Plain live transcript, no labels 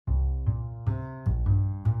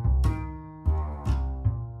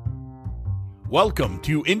Welcome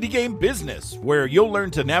to Indie Game Business, where you'll learn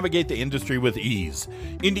to navigate the industry with ease.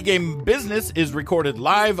 Indie Game Business is recorded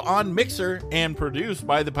live on Mixer and produced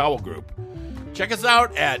by the Powell Group. Check us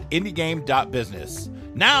out at indiegame.business.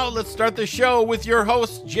 Now let's start the show with your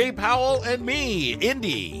hosts, Jay Powell and me,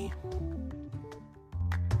 Indy.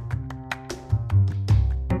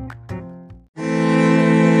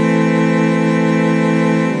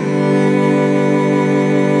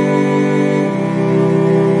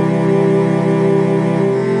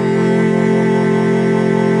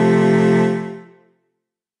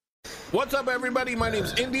 What's up, everybody? My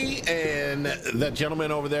name's Indy, and that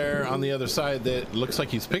gentleman over there on the other side that looks like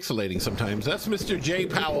he's pixelating sometimes, that's Mr. Jay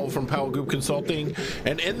Powell from Powell Group Consulting.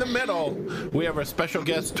 And in the middle, we have our special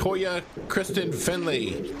guest, Toya Kristen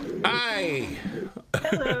Finley. Hi.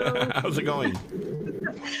 Hello. How's it going?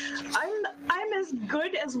 I'm as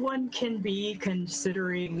good as one can be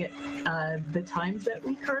considering the times that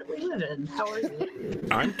we currently live in. How are you?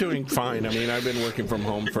 I'm doing fine. I mean, I've been working from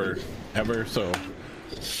home forever, so...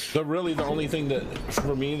 The only thing that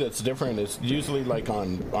for me that's different is usually like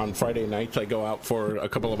on Friday nights I go out for a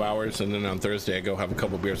couple of hours, and then on Thursday I go have a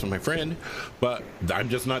couple of beers with my friend, but I'm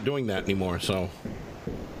just not doing that anymore, so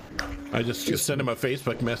I just send him a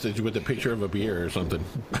Facebook message with a picture of a beer or something.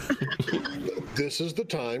 This is the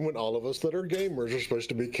time when all of us that are gamers are supposed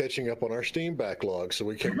to be catching up on our Steam backlog, so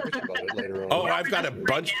we can bitch about it later on. Oh, I've got a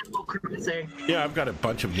bunch. Yeah, I've got a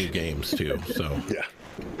bunch of new games too, so yeah.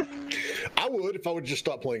 I would if I would just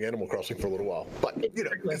stop playing Animal Crossing for a little while, but you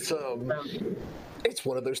know, it's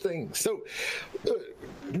one of those things. So,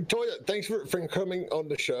 Toya, thanks for coming on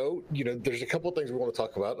the show. You know, there's a couple of things we want to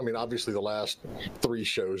talk about. I mean, obviously, the last 3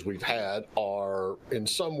 shows we've had are in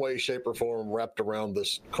some way, shape, or form wrapped around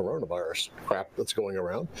this coronavirus crap that's going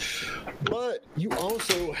around. But you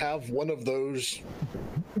also have one of those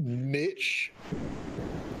niche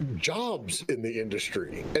jobs in the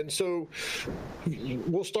industry, and so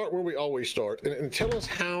we'll start where we always start, and tell us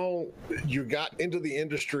how you got into the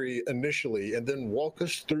industry initially, and then walk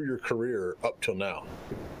us through your career up till now.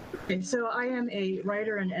 Okay, so I am a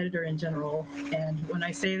writer and editor in general, and when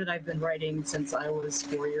I say that I've been writing since I was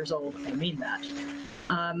 4 years old, I mean that.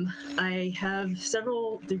 I have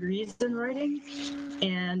several degrees in writing,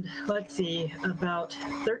 and let's see, about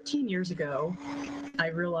 13 years ago, I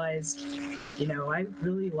realized, you know, I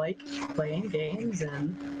really like playing games,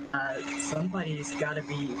 and somebody's got to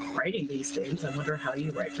be writing these things. I wonder how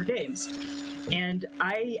you write for games. And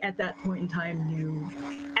I, at that point in time, knew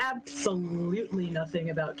absolutely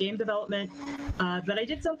nothing about game development, but I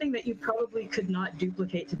did something that you probably could not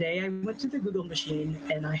duplicate today. I went to the Google machine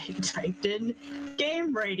and I typed in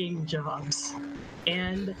game writing jobs,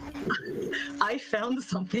 and I found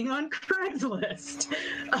something on Craigslist.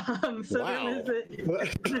 Wow.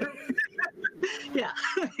 Yeah,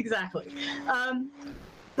 exactly.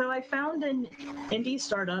 So I found an indie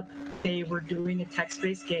startup. They were doing a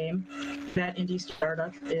text-based game. That indie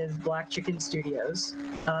startup is Black Chicken Studios,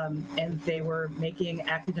 and they were making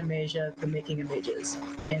Academasia, the Making of Mages.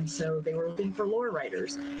 And so they were looking for lore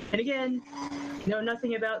writers. And again, know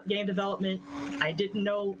nothing about game development. I didn't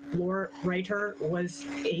know lore writer was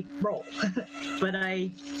a role, but I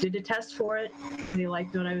did a test for it. They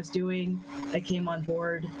liked what I was doing. I came on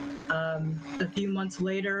board. A few months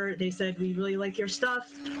later, they said, "We really like your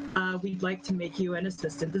stuff. We'd like to make you an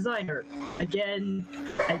assistant designer." Again,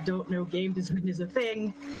 I don't know game design is a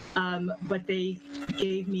thing, but they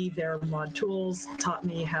gave me their mod tools, taught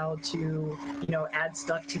me how to, you know, add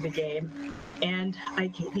stuff to the game, and I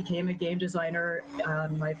became a game designer.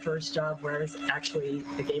 My first job where I was actually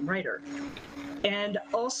a game writer. And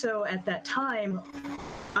also at that time,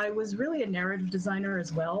 I was really a narrative designer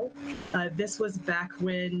as well. This was back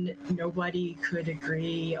when nobody could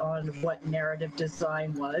agree on what narrative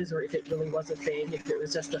design was, or if it really was a thing, if it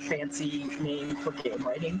was just a fancy name for game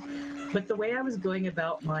writing. But the way I was going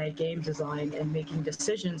about my game design and making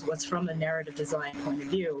decisions was from a narrative design point of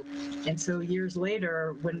view. And so years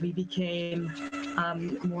later, when we became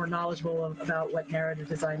more knowledgeable about what narrative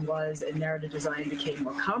design was and narrative design became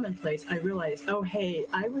more commonplace, I realized, oh, hey,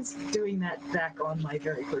 I was doing that back on my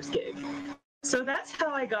very first gig. So that's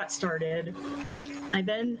how I got started. I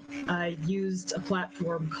then used a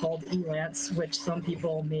platform called Elance, which some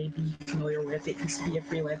people may be familiar with. It used to be a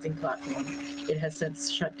freelancing platform. It has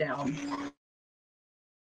since shut down.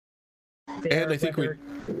 And I think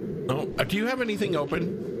do you have anything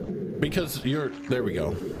open? Because there we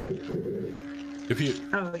go. If you,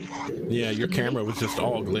 yeah, your camera was just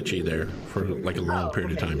all glitchy there for like a long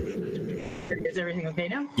period of time. Is everything okay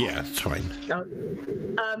now? Yeah, it's fine.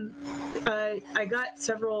 I got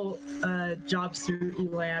several jobs through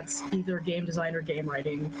Elance, either game design or game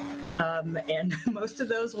writing, and most of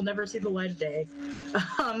those will never see the light of day,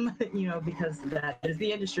 because that is the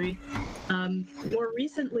industry. More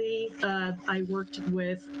recently, I worked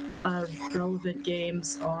with Relevant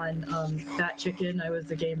Games on Fat Chicken. I was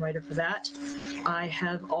the game writer for that. I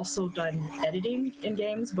have also done editing in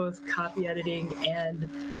games, both copy editing and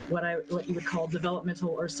what you would call developmental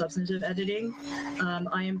or substantive editing.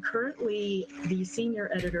 I am currently the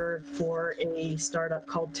senior editor for a startup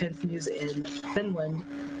called 10th Muse in Finland.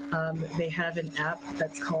 They have an app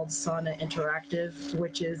that's called Sana Interactive,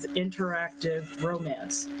 which is interactive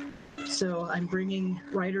romance. So I'm bringing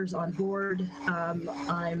writers on board.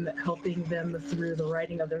 I'm helping them through the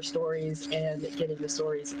writing of their stories and getting the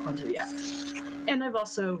stories onto the app. And I've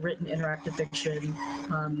also written interactive fiction.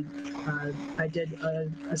 I did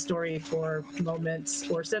a story for Moments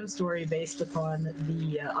or Sim Story based upon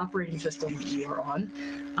the operating system you are on.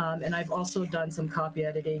 And I've also done some copy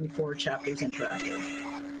editing for Chapters Interactive.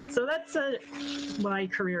 So that's my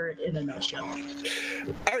career in a nutshell.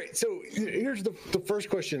 All right, so here's the first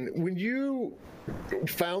question. When you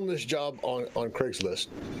found this job on Craigslist,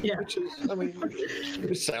 yeah. Which is, I mean,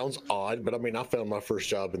 it sounds odd, but I mean, I found my first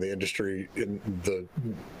job in the industry in the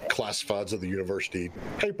classifieds of the university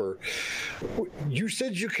paper. You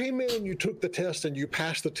said you came in and you took the test and you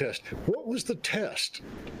passed the test. What was the test?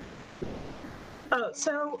 Oh,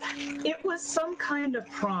 so it was some kind of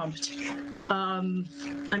prompt. I'm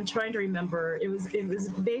trying to remember. It was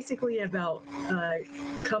basically about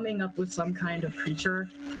coming up with some kind of creature.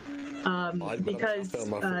 Because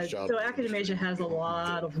so Academia has a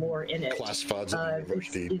lot of lore in it. Classifieds at the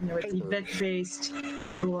university. It's event-based.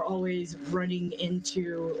 We're always running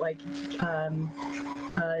into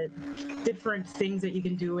different things that you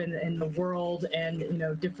can do in the world,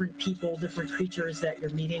 and different people, different creatures that you're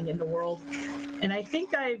meeting in the world. And I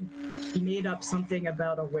think I made up something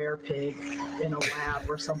about a werepig in a lab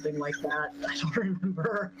or something like that. I don't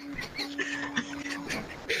remember.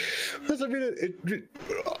 I mean,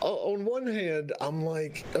 on one hand, I'm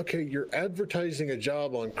like, okay, you're advertising a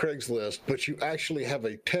job on Craigslist, but you actually have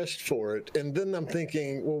a test for it. And then I'm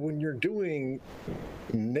thinking, well, when you're doing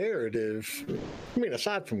narrative, I mean,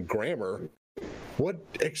 aside from grammar, what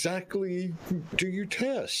exactly do you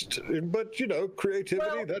test? But,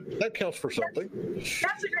 creativity, that counts for something.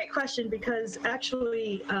 That's a great question, because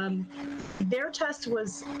actually their test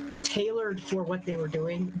was tailored for what they were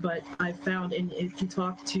doing. But I found, if you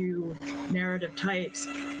talk to narrative types,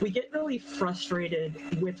 we get really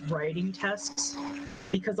frustrated with writing tests,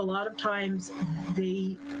 because a lot of times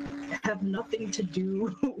they have nothing to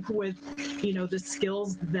do with, the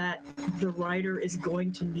skills that the writer is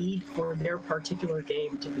going to need for their particular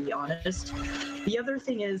game, to be honest. The other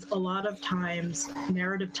thing is, a lot of times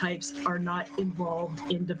narrative types are not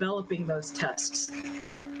involved in developing those tests.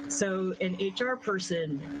 So an HR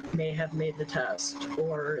person may have made the test,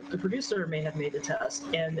 or the producer may have made the test,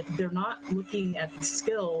 and they're not looking at the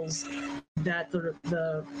skills that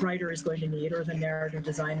the writer is going to need, or the narrative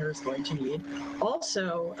designer is going to need.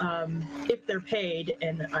 Also, if they're paid,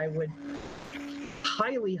 and I would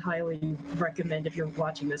highly, highly recommend, if you're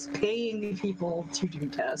watching this, paying people to do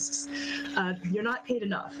tests. You're not paid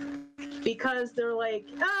enough, because they're like,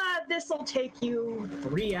 this will take you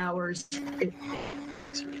 3 hours.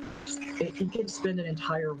 You can spend an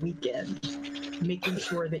entire weekend making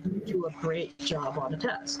sure that you do a great job on a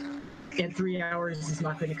test. And 3 hours is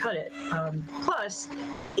not going to cut it. Plus,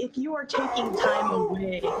 if you are taking time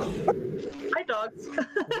away, hi dogs.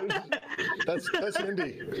 That's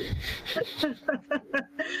Indy.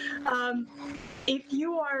 If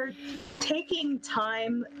you are taking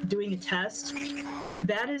time doing a test,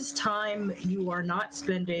 that is time you are not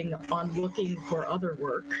spending on looking for other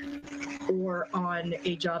work or on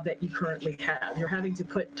a job that you currently have. You're having to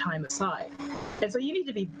put time aside. And so you need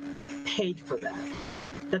to be paid for that.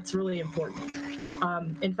 That's really important.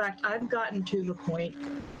 In fact, I've gotten to the point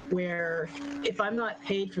where if I'm not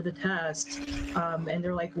paid for the test, and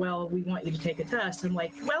they're like, well, we want you to take a test, I'm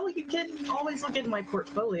like, well, you can always look at my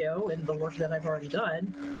portfolio and the work that I've already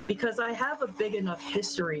done, because I have a big enough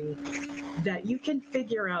history that you can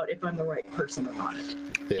figure out if I'm the right person or not.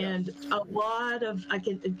 Yeah. And a lot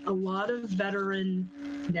of veteran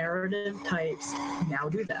narrative types now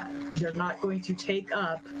do that. They're not going to take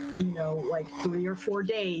up, 3 or 4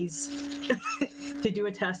 days to do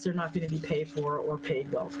a test they're not going to be paid for or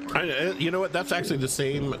paid well for. You know what? That's actually the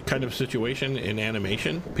same kind of situation in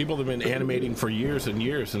animation. People have been animating for years and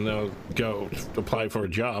years, and they'll go apply for a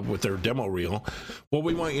job with their demo reel. Well,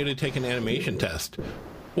 we want you to take an animation test.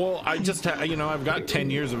 Well, I just, I've got 10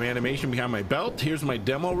 years of animation behind my belt. Here's my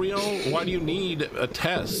demo reel. Why do you need a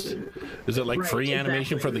test? Is it like free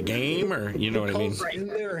animation for the game, or you know what I mean? In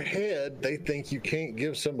their head, they think you can't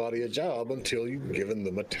give somebody a job until you've given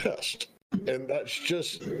them a test. And that's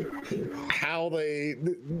just how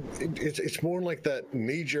it's more like that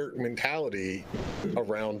knee-jerk mentality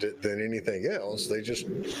around it than anything else. They just,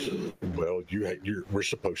 well, we're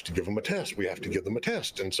supposed to give them a test. We have to give them a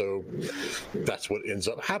test. And so that's what ends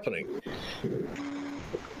up happening.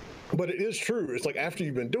 But it is true. It's like after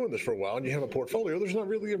you've been doing this for a while and you have a portfolio, there's not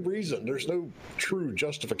really a reason. There's no true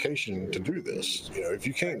justification to do this. If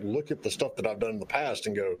you can't look at the stuff that I've done in the past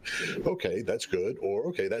and go, okay, that's good, or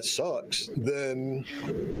okay, that sucks, then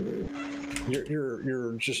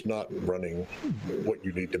you're just not running what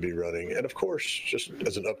you need to be running. And of course, just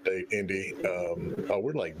as an update, Indy,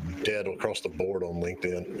 we're like dead across the board on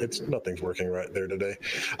LinkedIn. Nothing's working right there today.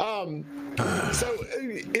 So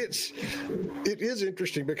it is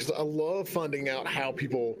interesting because I love finding out how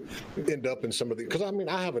people end up in some of the, because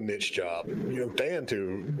I have a niche job. Dan,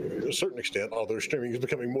 to a certain extent, although streaming is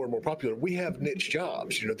becoming more and more popular, we have niche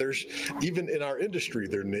jobs. There's, even in our industry,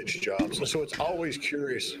 there are niche jobs. And so it's always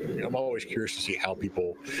curious. I'm always curious to see how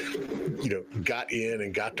people, got in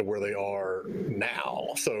and got to where they are now.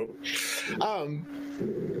 So,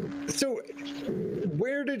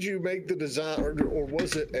 where did you make the design, or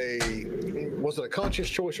was it a conscious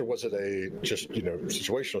choice, or was it a just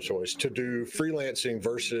situational choice to do freelancing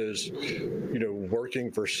versus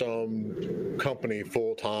working for some company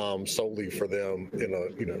full time solely for them in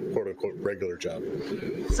a quote unquote regular job?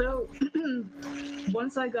 So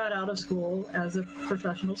once I got out of school as a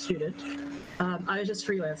professional student, I was just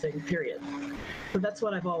freelancing, period. So that's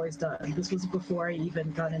what I've always done. This was before I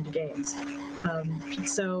even got into games.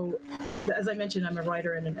 So as I mentioned, I'm a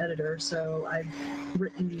writer and an editor, so I've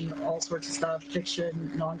written all sorts of stuff,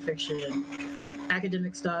 fiction, nonfiction,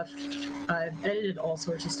 academic stuff. I've edited all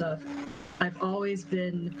sorts of stuff. I've always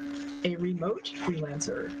been a remote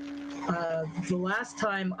freelancer. The last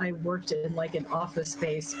time I worked in like an office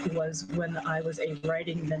space was when I was a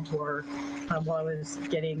writing mentor while I was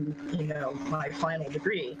getting, my final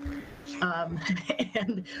degree.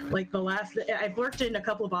 And like I've worked in a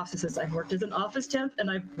couple of offices. I've worked as an office temp and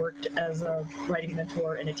I've worked as a writing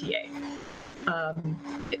mentor and a TA.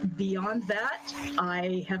 Beyond that,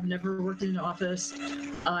 I have never worked in an office.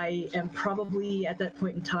 I am probably at that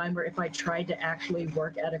point in time where if I tried to actually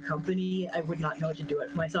work at a company, I would not know how to do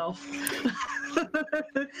it myself.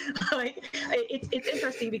 It's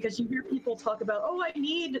interesting because you hear people talk about, I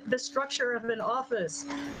need the structure of an office.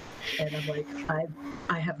 And I'm like,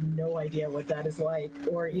 I have no idea what that is like.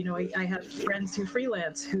 Or, I have friends who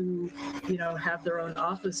freelance who, have their own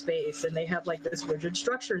office space and they have like this rigid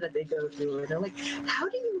structure that they go through. And they're like, how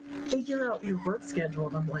do you figure out your work schedule?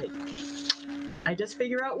 And I'm like, I just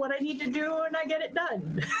figure out what I need to do and I get it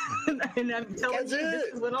done. And I'm telling you, this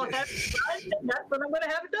is what I'll have done, and that's when I'm going to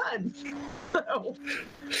have it done. So,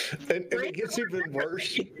 and it gets even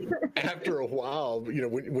worse after a while,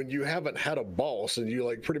 when you haven't had a boss and you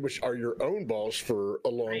like pretty much are your own boss for a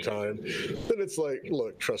long time, then it's like,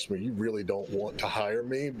 look, trust me, you really don't want to hire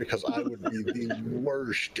me because I would be the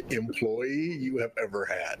worst employee you have ever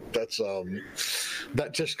had. That's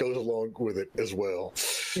that just goes along with it as well.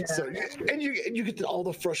 Yeah. So, and you get all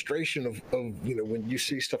the frustration of when you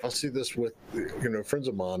see stuff. I see this with friends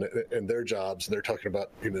of mine and their jobs, and they're talking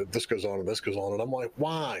about this goes on and this goes on, and I'm like,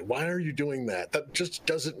 why are you doing that? That just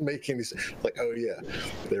doesn't make any sense. Like, oh yeah,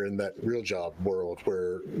 they're in that real job world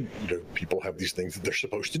where people have these things that they're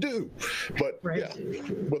supposed to do, but yeah,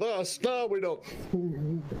 with us, no, we don't.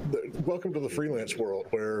 Welcome to the freelance world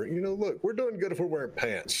where look, we're doing good if we're wearing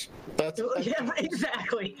pants. That's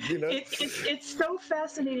exactly. It's so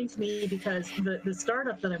fascinating to me because the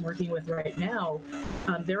startup that I'm working with right now,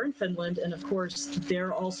 they're in Finland, and of course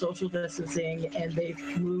they're all social distancing and they've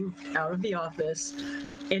moved out of the office,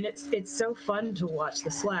 and it's so fun to watch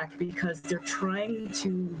the Slack because they're trying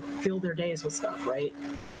to fill their days with stuff, right?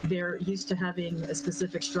 They're used to having a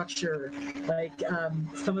specific structure. Like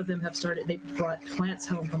some of them have they brought plants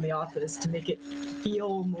home from the office to make it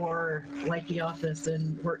feel more like the office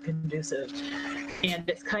and work conducive. And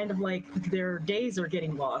it's kind of like their days are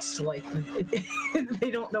getting lost. Like they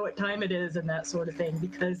don't know what time it is and that sort of thing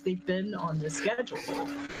because they've been on this schedule.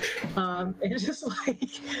 It's just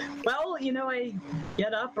like, well, I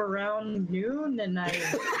get up around noon and I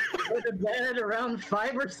go to bed around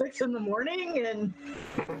 5 or 6 in the morning, and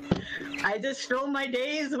I just fill my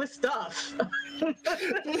days with stuff.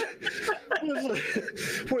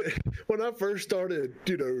 When I I first started,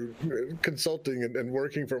 consulting and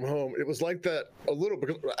working from home, it was like that a little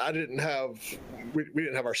because we didn't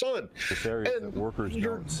have our son. This area that workers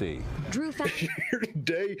don't see. Your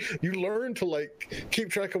day, you learn to like keep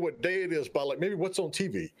track of what day it is by like maybe what's on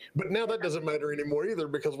TV. But now that doesn't matter anymore either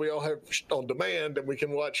because we all have on demand and we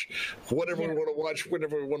can watch whatever we want to watch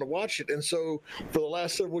whenever we want to watch it. And so for the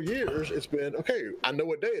last several years, it's been okay. I know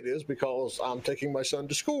what day it is because I'm taking my son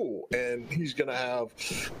to school and he's going to have,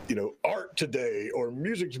 art today or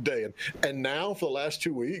music today. And now for the last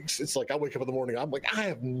 2 weeks, it's like I wake up in the morning, I'm like, I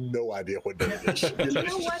have no idea what day it is. You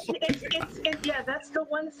know what? That's the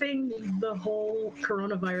one thing the whole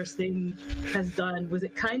coronavirus thing has done was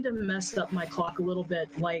it kind of messed up my clock a little bit.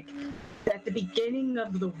 Like at the beginning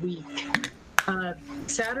of the week,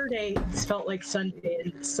 Saturday felt like Sunday,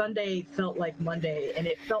 and Sunday felt like Monday, and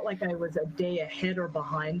it felt like I was a day ahead or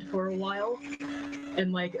behind for a while.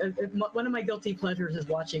 And like one of my guilty pleasures is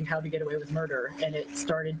watching How to Get Away with Murder, and it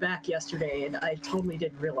started back yesterday, and I totally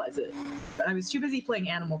didn't realize it. I was too busy playing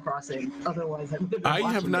Animal Crossing. Otherwise, I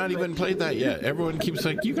have not even played that yet. Everyone keeps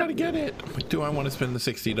like, "You got to get it." But do I want to spend the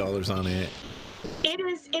 $60 on it? It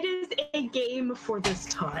is a game for this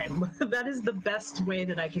time. That is the best way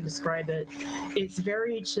that I can describe it. It's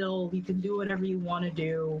very chill. You can do whatever you want to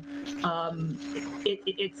do.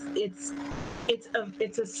 It's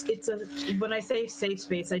a when I say safe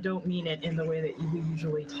space, I don't mean it in the way that we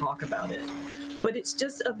usually talk about it. But it's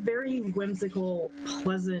just a very whimsical,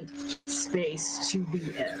 pleasant space to be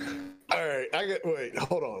in. All right, wait,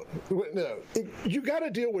 hold on. No, you got to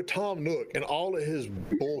deal with Tom Nook and all of his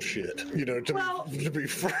bullshit, to be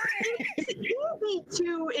frank. You need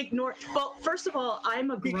to ignore. Well, first of all,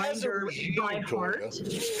 I'm a grinder by heart.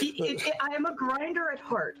 I am a grinder at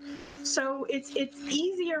heart, so it's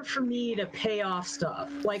easier for me to pay off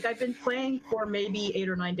stuff. Like I've been playing for maybe 8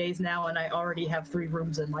 or 9 days now, and I already have 3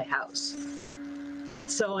 rooms in my house.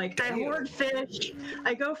 So like I hoard fish,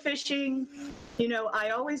 I go fishing, I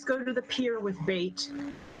always go to the pier with bait.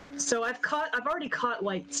 So I've already caught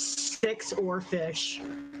like 6 oarfish.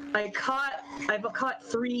 I've caught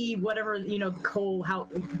 3, whatever, coal,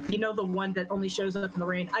 the one that only shows up in the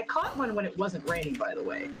rain. I caught one when it wasn't raining, by the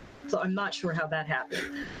way. So I'm not sure how that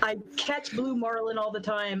happened. I catch blue marlin all the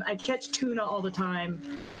time. I catch tuna all the time.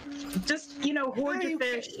 Just, hoard your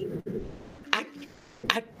fish.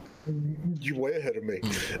 You're way ahead of me.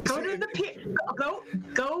 Go to the pier.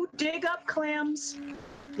 Go dig up clams.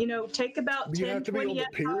 Take about 10, 20 You have to be on the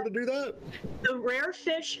pier to do that? The rare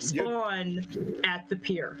fish spawn at the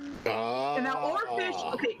pier. And now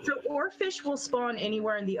oarfish will spawn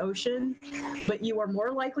anywhere in the ocean, but you are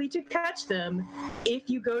more likely to catch them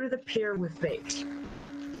if you go to the pier with bait.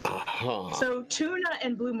 So tuna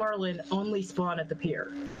and blue marlin only spawn at the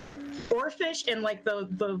pier. Oarfish and like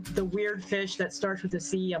the weird fish that starts with a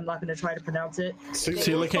C, I'm not going to try to pronounce it.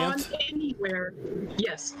 Coelacanth? Spawn anywhere.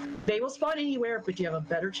 Yes, they will spawn anywhere, but you have a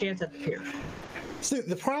better chance at the pier. See,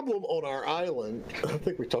 the problem on our island, I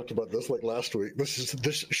think we talked about this like last week.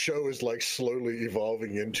 This show is like slowly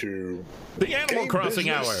evolving into the Animal Crossing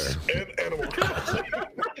hour. And Animal Crossing.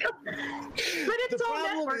 But it's all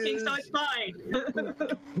networking, so it's fine.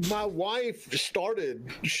 My wife started,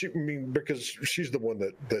 because she's the one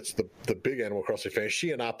that's the big Animal Crossing fan.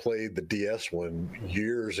 She and I played the DS one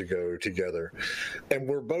years ago together. And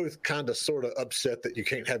we're both kind of sort of upset that you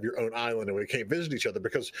can't have your own island and we can't visit each other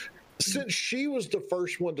because since she was the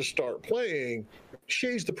first one to start playing,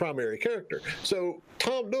 she's the primary character. So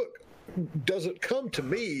Tom Nook doesn't come to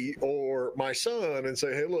me or my son and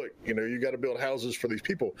say, hey, look, you got to build houses for these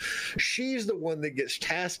people. She's the one that gets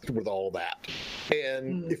tasked with all that.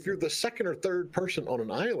 And if you're the second or third person on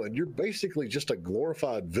an island, you're basically just a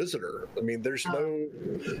glorified visitor. I mean, there's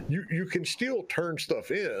you can still turn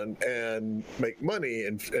stuff in and make money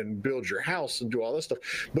and build your house and do all that stuff,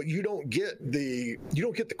 but you don't get the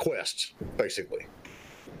quests, basically.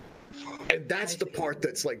 And that's the part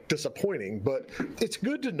that's like disappointing, but it's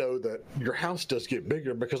good to know that your house does get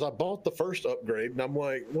bigger because I bought the first upgrade and I'm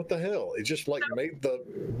like, what the hell? It just like made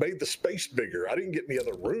the space bigger. I didn't get any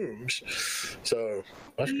other rooms. So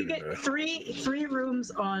that's you get three rooms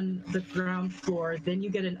on the ground floor, then you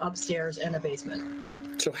get an upstairs and a basement.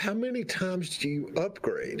 So how many times do you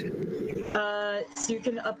upgrade? So you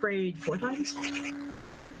can upgrade 4 times.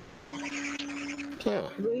 Huh.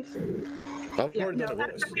 I believe.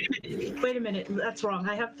 Wait a minute, that's wrong.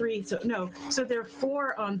 I have 3. So there are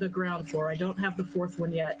 4 on the ground floor. I don't have the 4th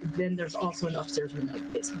one yet. Then there's also an upstairs room in the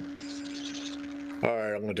basement. All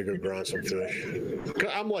right, I'm going to go grind some fish.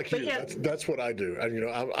 I'm like you. Yeah. That's what I do.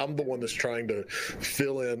 I'm the one that's trying to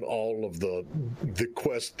fill in all of the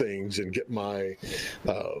quest things and get my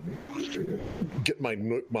get my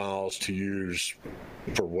Nook miles to use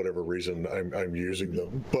for whatever reason I'm using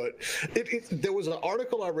them. But there was an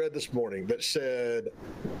article I read this morning that said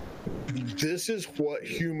this is what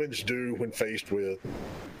humans do when faced with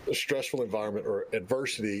a stressful environment or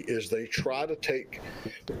adversity, is they try to take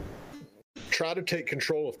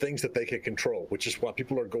control of things that they can control, which is why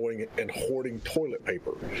people are going and hoarding toilet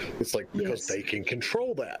paper. It's like, because they can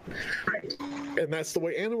control that. Right. And that's the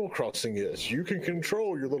way Animal Crossing is. You can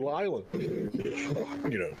control your little island,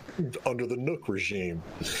 under the Nook regime.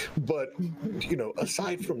 But,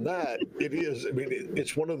 aside from that,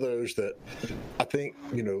 it's one of those that I think,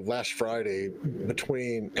 last Friday,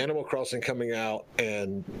 between Animal Crossing coming out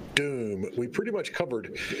and Doom, we pretty much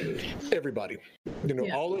covered everybody.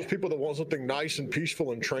 All those people that want something nice and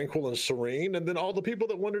peaceful and tranquil and serene, and then all the people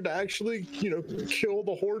that wanted to actually, kill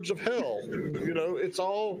the hordes of hell. It's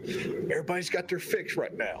all, everybody's got their fix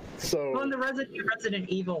right now. So, and the Resident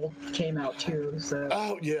Evil came out too. So.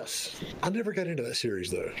 Oh yes, I never got into that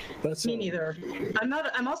series though. Me neither.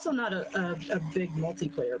 I'm also not a big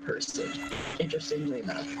multiplayer person. Interestingly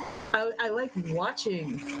enough, I like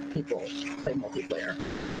watching people play multiplayer,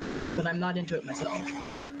 but I'm not into it myself.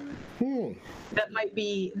 That might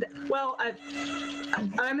be, well,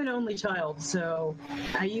 I'm an only child, so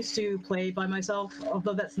I used to play by myself,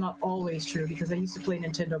 although that's not always true because I used to play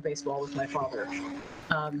Nintendo baseball with my father.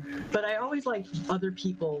 But I always liked other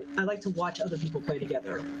people. I like to watch other people play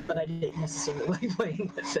together, but I didn't necessarily like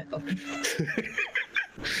playing with them.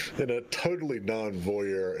 In a totally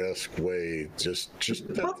non-voyeur-esque way, just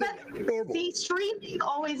normal. See, streaming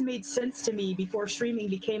always made sense to me before streaming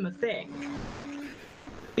became a thing.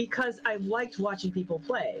 Because I liked watching people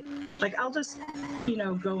play. Like, I'll just,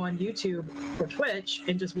 go on YouTube or Twitch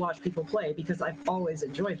and just watch people play because I've always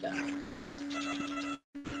enjoyed that.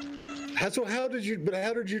 So how did you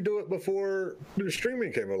do it before the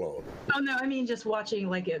streaming came along? Oh no, I mean just watching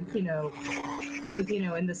like it,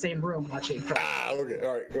 in the same room watching. Okay,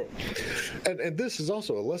 all right, cool. And this is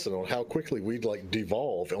also a lesson on how quickly we'd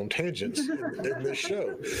devolve on tangents in this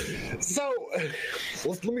show. So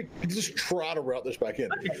let me just try to route this back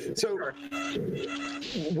in. Okay, so sure.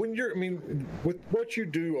 When with what you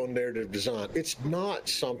do on narrative design, it's not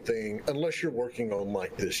something, unless you're working on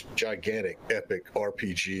this gigantic epic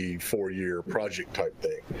RPG 4-year project type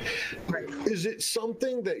thing. Right. Is it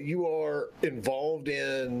something that you are involved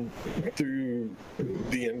in through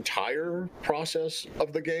the entire process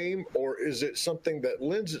of the game, or is it something that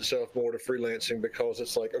lends itself more to freelancing because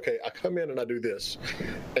it's like, okay, I come in and I do this,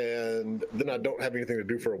 and then I don't have anything to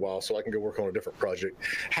do for a while, so I can go work on a different project?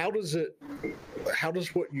 How does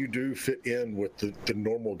what you do fit in with the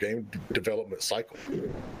normal game development cycle?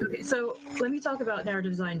 Okay, so let me talk about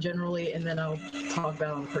narrative design generally, and then I'll talk about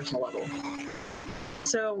it on a personal level.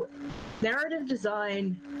 So narrative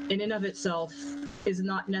design in and of itself is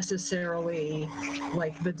not necessarily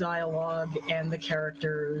like the dialogue and the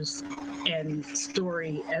characters and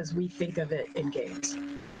story as we think of it in games.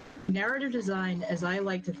 Narrative design, as I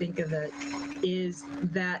like to think of it, is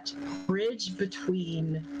that bridge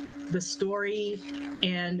between the story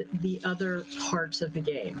and the other parts of the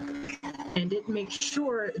game. And it makes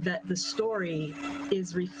sure that the story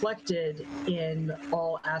is reflected in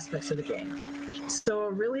all aspects of the game. So a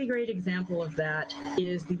really great example of that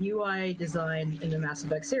is the UI design in the Mass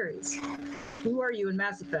Effect series. Who are you in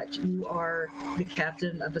Mass Effect? You are the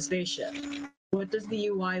captain of a spaceship. What does the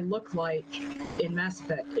UI look like in Mass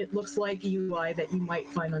Effect? It looks like UI that you might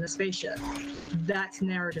find on a spaceship. That's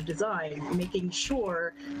narrative design, making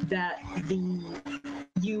sure that the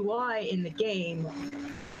UI in the game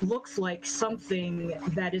looks like something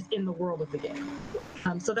that is in the world of the game.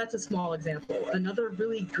 So that's a small example. Another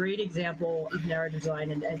really great example of narrative design,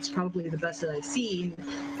 and it's probably the best that I've seen,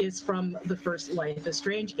 is from the first Life is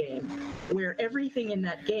Strange game, where everything in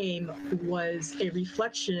that game was a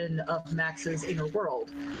reflection of Max's inner world.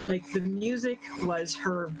 Like, the music was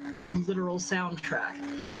her literal soundtrack.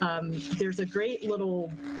 There's a great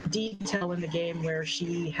little detail in the game where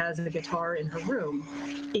she has a guitar in her room.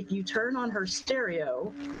 If you turn on her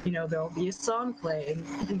stereo, there'll be a song playing.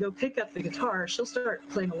 If you go pick up the guitar, she'll start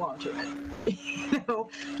playing along to it.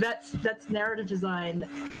 That's narrative design.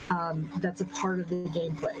 That's a part of the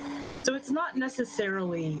gameplay. So it's not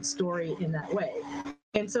necessarily story in that way.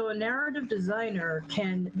 And so a narrative designer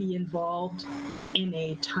can be involved in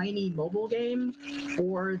a tiny mobile game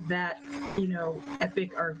or that,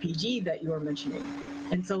 epic RPG that you were mentioning.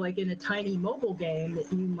 And so like in a tiny mobile game,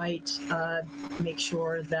 you might make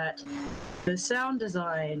sure that the sound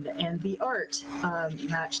design and the art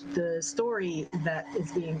match the story that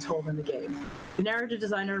is being told in the game. The narrative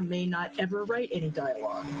designer may not ever write any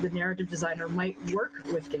dialogue. The narrative designer might work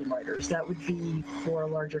with game writers. That would be for a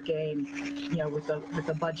larger game, you know, with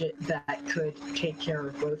a budget that could take care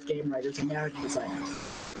of both game writers and narrative designers.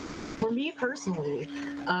 For me personally,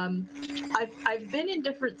 I've been in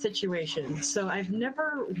different situations, so I've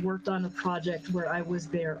never worked on a project where I was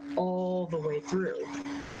there all the way through.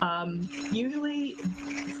 Usually,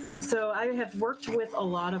 so I have worked with a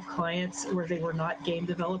lot of clients where they were not game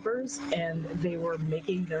developers and they were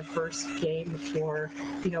making their first game for,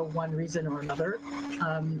 you know, one reason or another.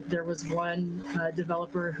 There was one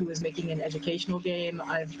developer who was making an educational game.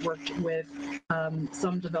 I've worked with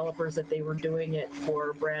some developers that they were doing it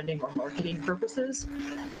for branding or marketing purposes.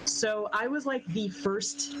 So I was like the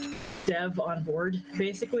first dev on board,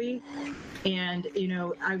 basically. And, you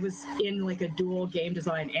know, I was in like a dual game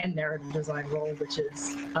design and narrative design role, which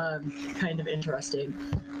is kind of interesting.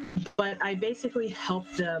 But I basically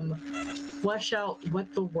helped them flesh out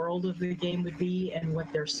what the world of the game would be and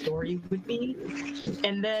what their story would be.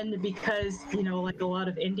 And then because, you know, like a lot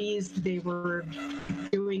of indies, they were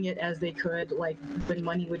doing it as they could. Like when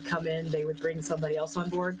money would come in, they would bring somebody else on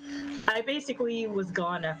board. I basically was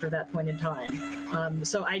gone after that point in time.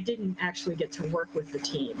 So I didn't actually get to work with the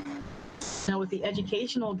team. Now, with the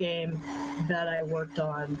educational game that I worked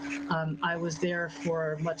on, I was there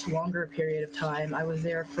for a much longer period of time. I was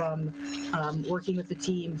there from working with the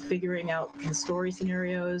team, figuring out the story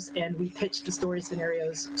scenarios, and we pitched the story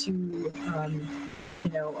scenarios to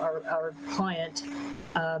you know, our client,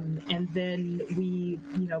 and then we,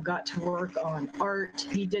 you know, got to work on art.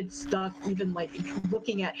 We did stuff even like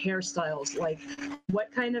looking at hairstyles, like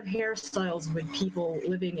what kind of hairstyles would people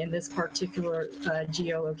living in this particular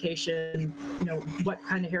geolocation, you know, what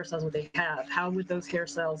kind of hairstyles would they have? How would those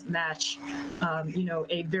hairstyles match, you know,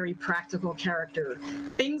 a very practical character?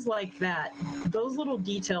 Things like that. Those little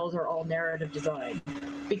details are all narrative design.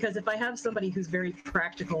 Because if I have somebody who's very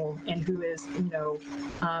practical and who is, you know,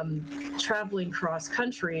 traveling cross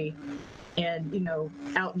country and, you know,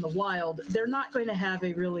 out in the wild, they're not going to have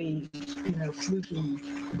a really, you know, fluky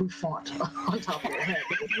bouffant on top of their head.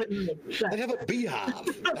 They have a beehive.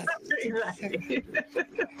 Exactly.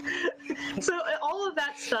 So all of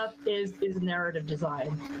that stuff is narrative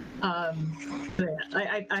design. But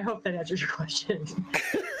yeah, I hope that answers your question.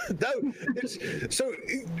 No, so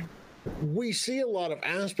we see a lot of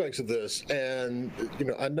aspects of this, and you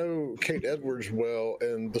know, I know Kate Edwards well,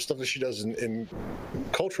 and the stuff that she does in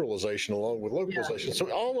culturalization along with localization. Yeah.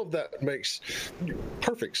 So all of that makes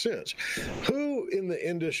perfect sense. Who in the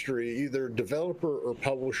industry, either developer or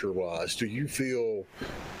publisher wise, do you feel?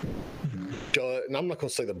 And I'm not going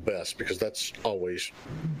to say the best because that's always,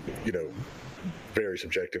 you know, very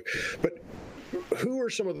subjective. But who are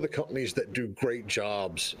some of the companies that do great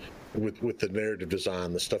jobs with the narrative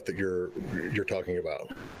design, the stuff that you're talking about?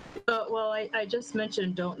 Well, I just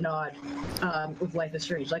mentioned Don't Nod with Life is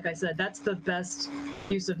Strange. Like I said, that's the best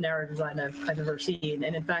use of narrative design I've ever seen.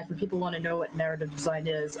 And in fact, when people want to know what narrative design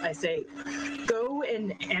is, I say, go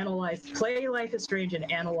and play Life is Strange and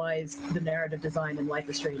analyze the narrative design in Life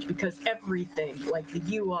is Strange, because everything, like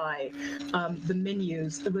the UI, the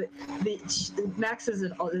menus, Max is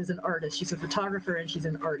an artist. She's a photographer and she's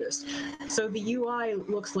an artist. So the UI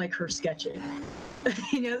looks like her sketching.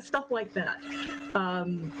 You know, stuff like that.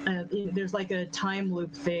 There's like a time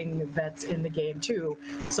loop thing that's in the game too.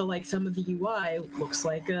 So like some of the UI looks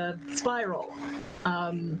like a spiral.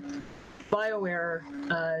 BioWare,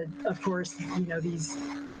 of course, you know, these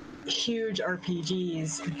huge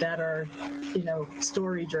RPGs that are, you know,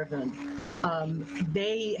 story driven.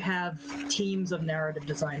 They have teams of narrative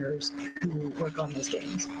designers who work on those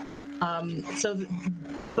games. So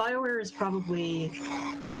BioWare is probably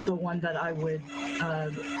the one that I would,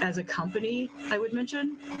 as a company, I would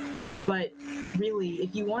mention. But really,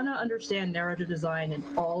 if you want to understand narrative design and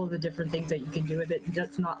all of the different things that you can do with it,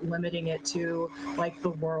 that's not limiting it to like the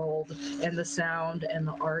world and the sound and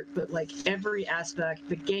the art, but like every aspect,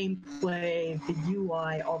 the gameplay, the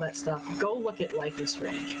UI, all that stuff. Go look at Life is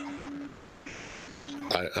Strange.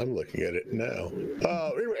 I'm looking at it now.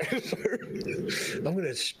 Anyway, I'm going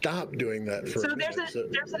to stop doing that for a minute.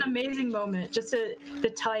 There's an amazing moment, just to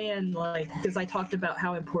tie in, like, because I talked about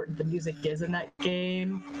how important the music is in that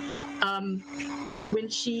game. When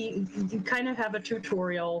you kind of have a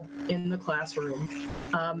tutorial in the classroom,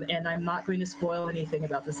 and I'm not going to spoil anything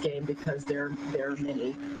about this game because there are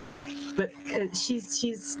many. But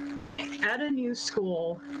she's at a new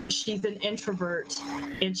school, she's an introvert,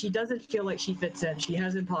 and she doesn't feel like she fits in. She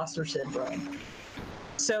has imposter syndrome.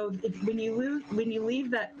 So when you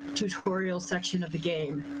leave that tutorial section of the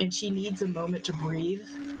game and she needs a moment to breathe,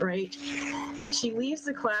 right? She leaves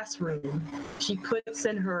the classroom, she puts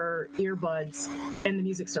in her earbuds, and the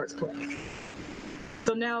music starts playing.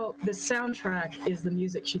 So now the soundtrack is the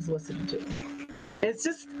music she's listening to. It's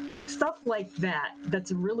just stuff like that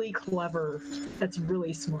that's really clever, that's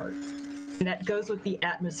really smart. And that goes with the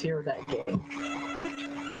atmosphere of that game.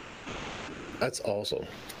 That's awesome.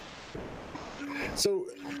 So,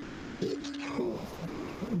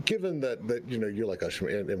 given that you know, you're like us,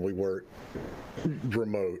 and we work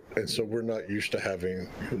remote, and so we're not used to having.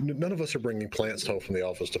 None of us are bringing plants home from the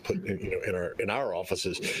office to put, you know, in our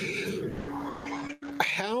offices.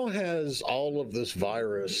 How has all of this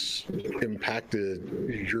virus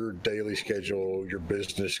impacted your daily schedule, your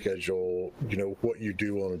business schedule? You know, what you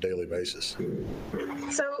do on a daily basis.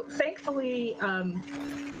 So, thankfully,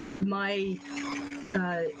 my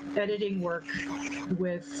editing work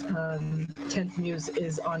with 10th Muse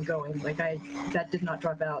is ongoing. Like that did not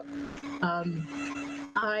drop out.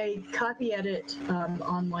 I copy edit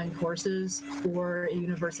online courses for a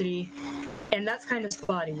university, and that's kind of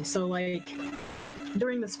spotty. So like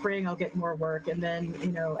during the spring, I'll get more work, and then,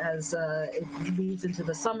 you know, as it leads into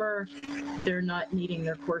the summer, they're not needing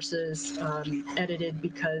their courses edited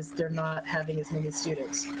because they're not having as many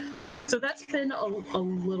students. So that's been a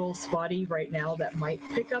little spotty right now. That might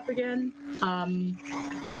pick up again. Dan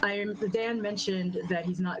mentioned that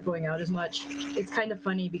he's not going out as much. It's kind of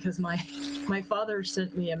funny because my father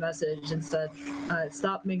sent me a message and said,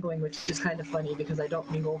 stop mingling, which is kind of funny because I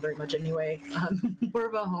don't mingle very much anyway. More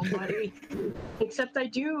of a homebody. Except I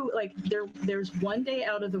do, like, there's one day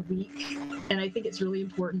out of the week, and I think it's really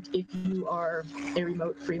important if you are a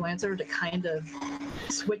remote freelancer to kind of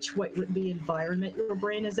switch what the environment your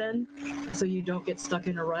brain is in, so you don't get stuck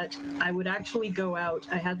in a rut. I would actually go out.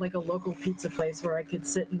 I had like a local pizza place where I could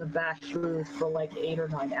sit in the back booth for like 8 or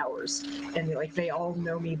 9 hours, and like they all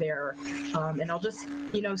know me there, and I'll just,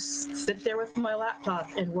 you know, sit there with my laptop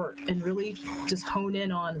and work and really just hone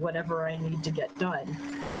in on whatever I need to get done.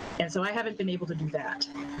 And so I haven't been able to do that.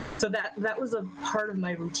 So that was a part of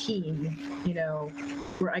my routine, you know,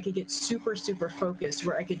 where I could get super focused,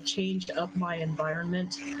 where I could change up my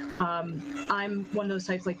environment. I'm one of those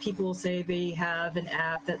types, like, people say they have an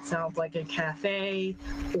app that sounds like a cafe,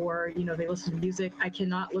 or, you know, they listen to music. I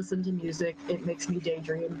cannot listen to music. It makes me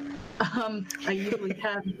daydream. I usually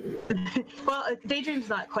have, well, daydream's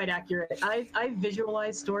not quite accurate. I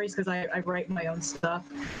visualize stories because I write my own stuff,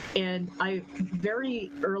 and at a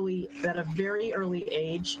very early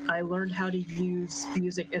age, I learned how to use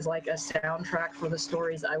music as like a soundtrack for the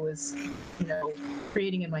stories I was, you know,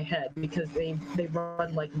 creating in my head, because they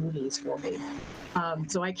run like movies for me.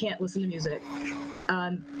 So I can't listen to music.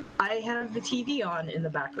 I have the TV on in the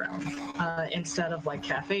background instead of like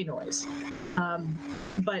cafe noise.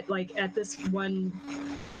 But like at this one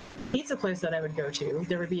pizza place that I would go to,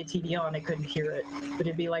 there would be a TV on. I couldn't hear it, but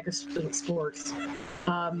it'd be like a sports.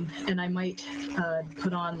 And I might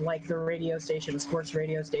put on like the radio station, sports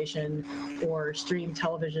radio station, or stream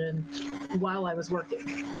television while I was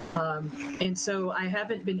working. And so I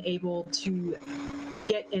haven't been able to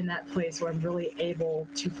get in that place where I'm really able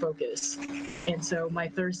to focus. And so my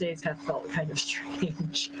Thursdays have felt kind of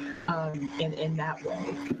strange in that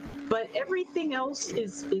way. But everything else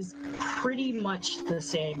is pretty much the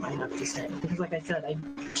same, I have to say. Because like I said, I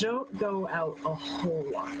don't go out a whole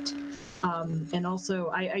lot. And also,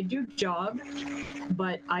 I do jog,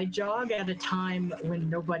 but I jog at a time when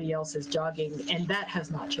nobody else is jogging, and that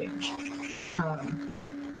has not changed.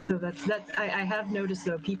 So I have noticed,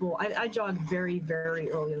 though, people, I jog very, very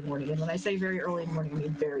early in the morning. And when I say very early in the morning, I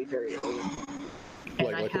mean very, very early.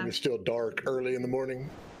 Like when it's still dark early in the morning?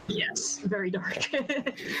 Yes, very dark.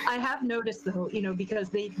 I have noticed, though, you know, because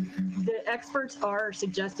the experts are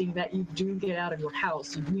suggesting that you do get out of your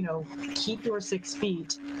house. You know, keep your 6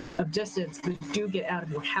 feet of distance, but do get out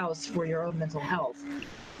of your house for your own mental health.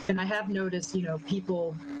 And I have noticed, you know,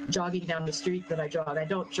 people jogging down the street that I jog. I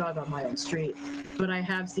don't jog on my own street, but I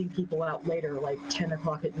have seen people out later, like 10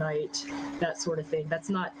 o'clock at night, that sort of thing. That's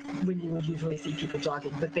not when you would usually see people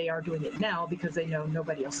jogging, but they are doing it now because they know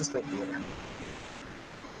nobody else is going to do it.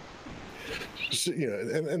 So, you know,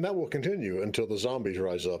 and that will continue until the zombies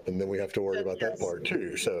rise up, and then we have to worry about that part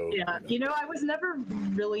too. So yeah, you know, I was never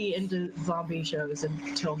really into zombie shows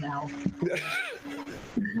until now.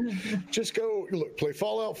 Just go look, play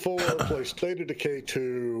Fallout 4, play State of Decay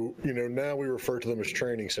 2. You know, now we refer to them as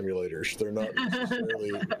training simulators. They're not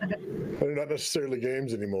necessarily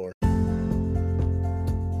games anymore.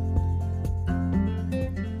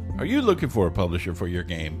 Are you looking for a publisher for your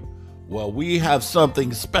game? Well, we have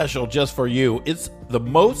something special just for you. It's the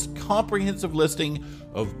most comprehensive listing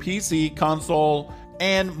of PC, console,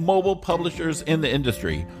 and mobile publishers in the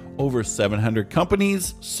industry. Over 700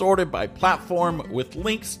 companies sorted by platform with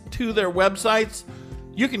links to their websites.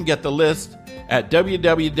 You can get the list at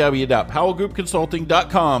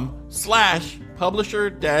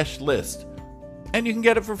www.powellgroupconsulting.com/publisher-list. And you can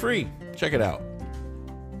get it for free. Check it out.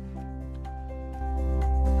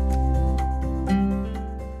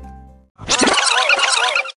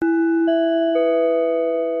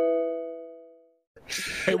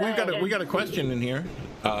 Hey, we got a question in here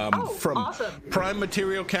from awesome. Prime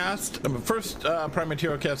Material Cast. First, Prime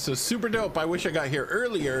Material Cast says, super dope. I wish I got here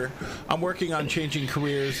earlier. I'm working on changing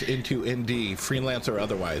careers into ND, freelance or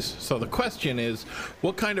otherwise. So the question is,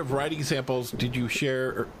 what kind of writing samples did you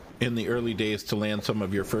share in the early days to land some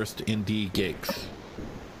of your first ND gigs?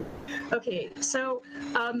 Okay, so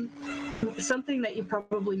something that you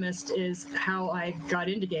probably missed is how I got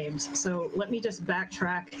into games. So let me just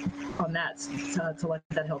backtrack on that to let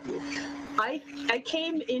that help you. I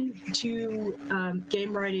came into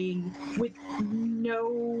game writing with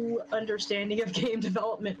no understanding of game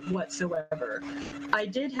development whatsoever. I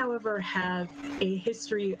did, however, have a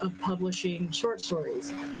history of publishing short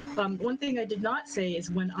stories. One thing I did not say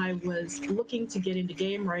is when I was looking to get into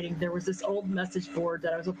game writing, there was this old message board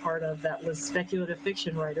that I was a part of that was speculative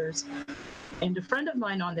fiction writers. And a friend of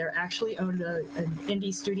mine on there actually owned an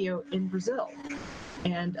indie studio in Brazil.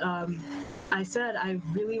 And I said, I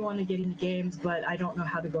really want to get into games, but I don't know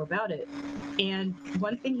how to go about it. And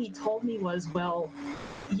one thing he told me was, well,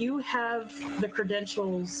 you have the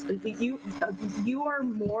credentials. You are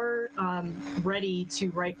more ready to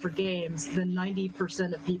write for games than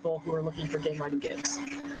 90% of people who are looking for game writing gigs,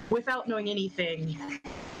 without knowing anything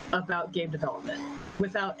about game development,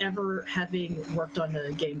 without ever having worked on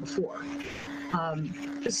a game before.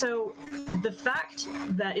 So the fact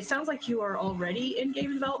that it sounds like you are already in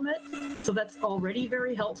game development, so that's already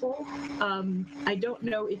very helpful. I don't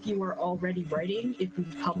know if you are already writing, if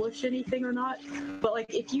you've published anything or not, but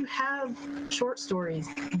like if you have short stories,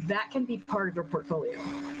 that can be part of your portfolio.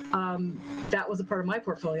 That was a part of my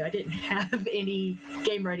portfolio. I didn't have any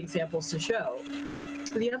game writing samples to show.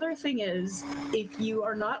 The other thing is, if you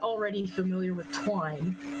are not already familiar with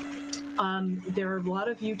Twine, there are a lot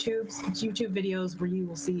of YouTube videos where you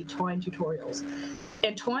will see Twine tutorials.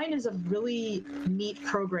 And Twine is a really neat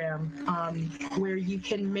program where you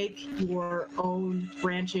can make your own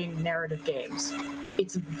branching narrative games.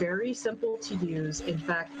 It's very simple to use. In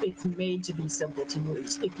fact, it's made to be simple to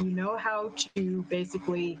use. If you know how to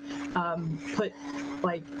basically put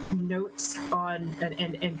like notes on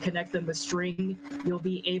and connect them with string, you'll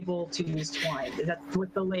be able to use Twine. That's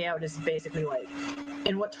what the layout is basically like.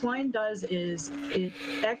 And what Twine does is it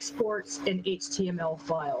exports an HTML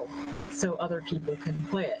file so other people can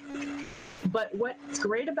play it. But what's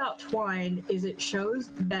great about Twine is it shows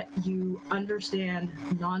that you understand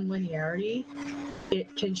non-linearity.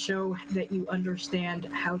 It can show that you understand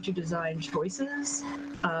how to design choices,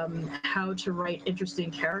 how to write interesting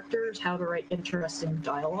characters, how to write interesting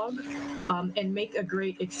dialogue, and make a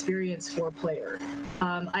great experience for a player.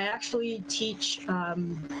 I actually teach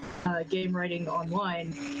game writing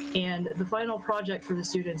online, and the final project for the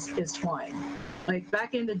students is Twine. Like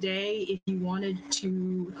back in the day, if you wanted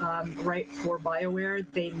to write for BioWare,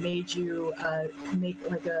 they made you make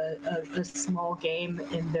like a small game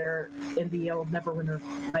in the old Neverwinter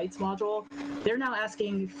Nights module. They're now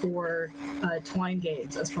asking for Twine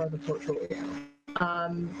games as part of the portfolio.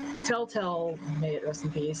 Telltale, may it rest in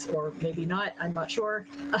peace, or maybe not, I'm not sure,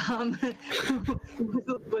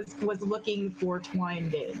 was looking for Twine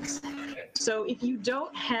games. So if you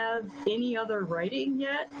don't have any other writing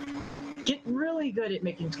yet, get really good at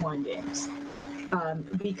making Twine games,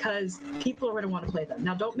 because people are going to want to play them.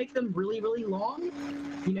 Now, don't make them really, really long.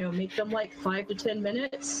 Make them like 5 to 10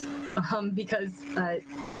 minutes, because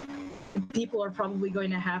people are probably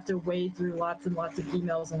going to have to wade through lots and lots of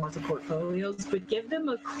emails and lots of portfolios, but give them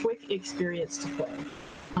a quick experience to play.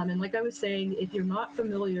 And like I was saying, if you're not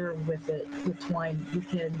familiar with Twine, you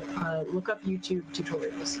can look up YouTube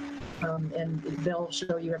tutorials, and they'll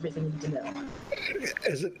show you everything you need to know.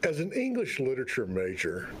 As an English literature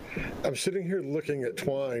major, I'm sitting here looking at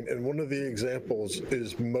Twine, and one of the examples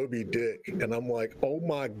is Moby Dick, and I'm like, oh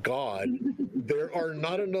my God, there are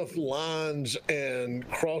not enough lines and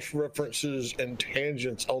cross-references and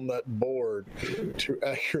tangents on that board to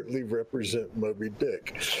accurately represent Moby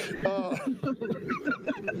Dick.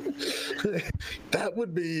 That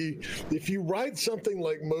would be, if you write something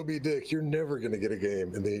like Moby Dick, you're never going to get a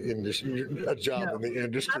game in the industry, a job in the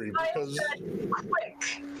industry, because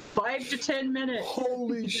quick, 5 to 10 minutes.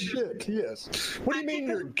 Holy shit! Yes. What do you mean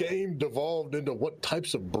your game devolved into what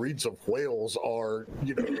types of breeds of whales are?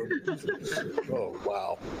 You know. Oh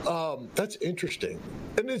wow. That's interesting.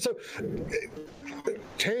 And then so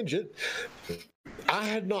tangent. I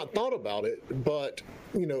had not thought about it, but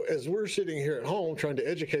you know, as we're sitting here at home trying to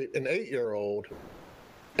educate an 8-year-old,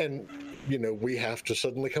 and you know, we have to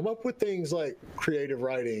suddenly come up with things like creative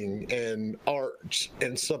writing and art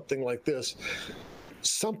and something like this.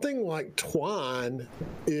 Something like Twine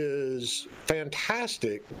is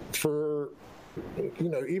fantastic for, you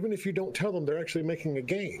know, even if you don't tell them they're actually making a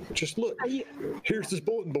game. Just look, here's this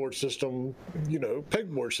bulletin board system, you know,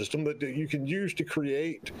 pegboard system that you can use to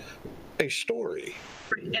create a story.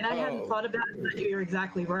 And I hadn't thought about it, but you're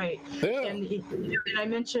exactly right. Yeah. And I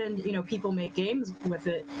mentioned, you know, people make games with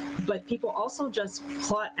it, but people also just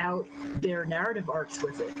plot out their narrative arcs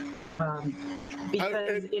with it.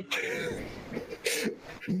 Because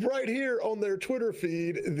right here on their Twitter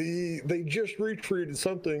feed, they just retweeted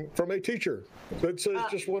something from a teacher that says,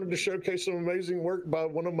 just wanted to showcase some amazing work by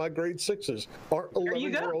one of my grade 6s. Aren't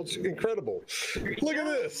 11-year-olds incredible? Look at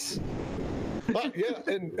this. Yeah,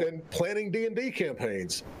 and planning D&D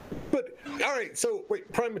campaigns. But all right, so wait,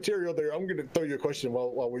 Prime Material there. I'm going to throw you a question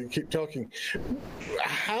while we keep talking.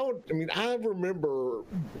 I remember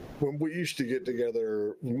when we used to get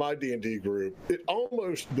together, my D&D group, it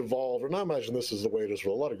almost devolved, and I imagine this is the way it is for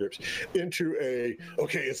a lot of groups, into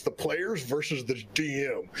it's the players versus the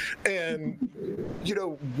DM. And, you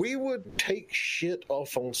know, we would take shit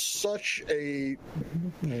off on such a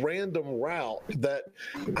random route that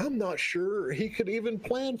I'm not sure he could even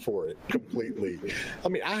plan for it completely. I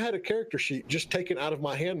mean, I had a character sheet just taken out of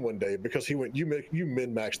my hand one day because he went, you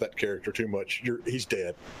min-max that character too much. He's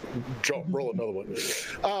dead. Roll another one.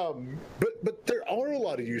 But there are a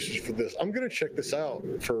lot of uses for this. I'm going to check this out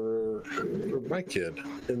for my kid.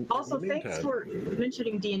 Also, thanks for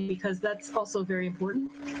mentioning D&D, because that's also very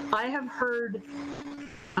important. I have heard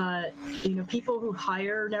people who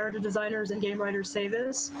hire narrative designers and game writers say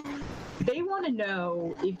this. They want to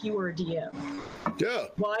know if you are a DM. Yeah.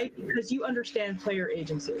 Why? Because you understand player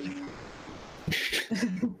agency.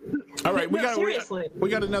 All right, we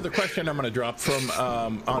got another question I'm going to drop from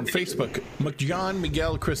on Facebook.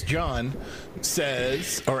 Miguel Chris John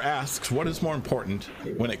says or asks, what is more important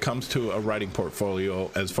when it comes to a writing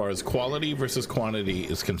portfolio as far as quality versus quantity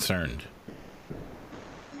is concerned?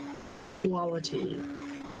 Quality,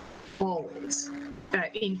 always.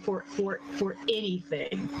 For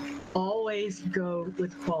anything, always go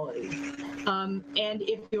with quality. And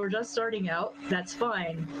if you're just starting out, that's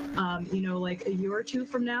fine. Like a year or two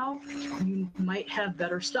from now, you might have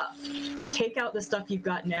better stuff. Take out the stuff you've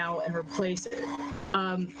got now and replace it.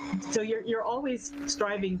 So you're always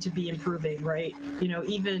striving to be improving, right? You know,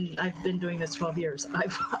 even I've been doing this 12 years.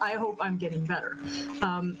 I hope I'm getting better.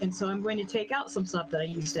 And so I'm going to take out some stuff that I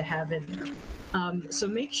used to have in there. So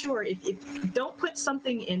make sure if don't put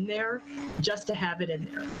something in there just to have it in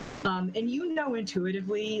there. And you know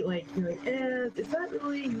intuitively, like you're like, is that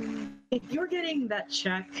really? If you're getting that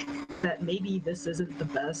check that maybe this isn't the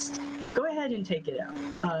best, go ahead and take it out.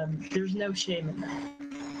 There's no shame in that.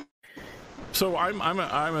 So I'm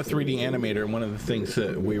a 3D animator, and one of the things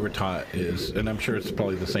that we were taught is, and I'm sure it's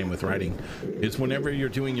probably the same with writing, is whenever you're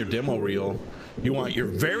doing your demo reel, you want your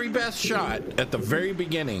very best shot at the very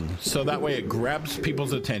beginning, so that way it grabs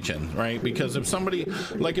people's attention, right? Because if somebody,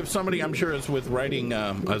 I'm sure it's with writing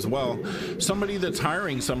as well, somebody that's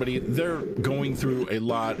hiring somebody, they're going through a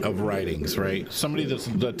lot of writings, right?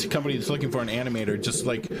 The company that's looking for an animator, just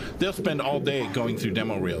like they'll spend all day going through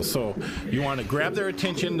demo reels. So you want to grab their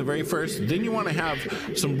attention the very first, then you want to have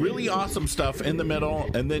some really awesome stuff in the middle,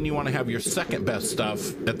 and then you want to have your second best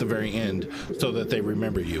stuff at the very end so that they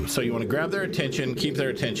remember you. So you want to grab their attention, keep their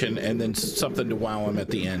attention, and then something to wow them at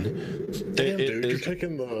the end. Damn, dude, you're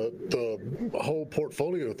taking the whole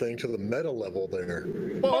portfolio thing to the meta level there.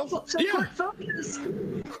 Well, so yeah.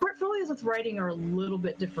 Portfolios with writing are a little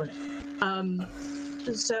bit different.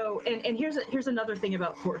 So, and here's another thing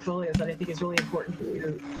about portfolios that I think is really important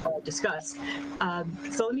to discuss.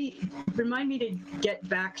 So remind me to get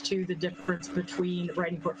back to the difference between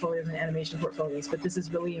writing portfolios and animation portfolios, but this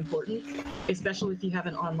is really important, especially if you have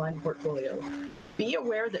an online portfolio. Be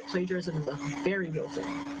aware that plagiarism is a very real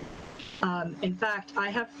thing. In fact, I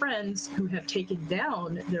have friends who have taken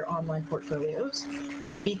down their online portfolios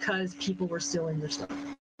because people were stealing their stuff.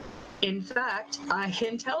 In fact, I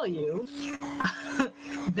can tell you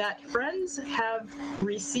that friends have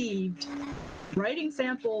received writing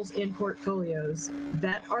samples in portfolios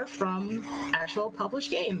that are from actual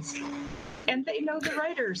published games. And they know the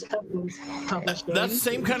writers of those published games. That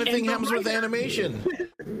same kind of thing happens with animation.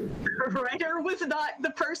 The writer was not the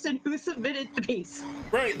person who submitted the piece.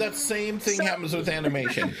 Right, that same thing happens with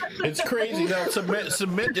animation. It's crazy. They'll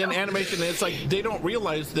submit an animation, and it's like they don't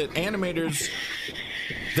realize that animators,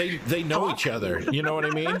 they know each other. You know what I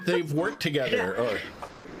mean? They've worked together. Yeah.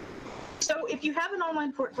 So if you have an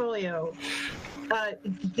online portfolio,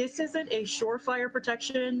 this isn't a surefire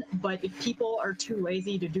protection, but if people are too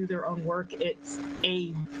lazy to do their own work, it's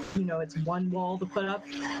one wall to put up.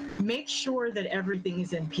 Make sure that everything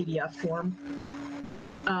is in PDF form,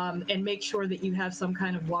 and make sure that you have some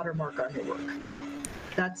kind of watermark on your work.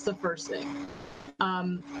 That's the first thing.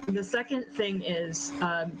 The second thing is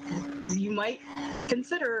you might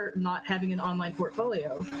consider not having an online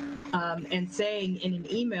portfolio, and saying in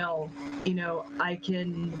an email, I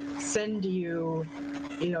can send you,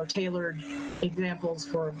 tailored examples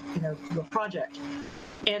for, the project.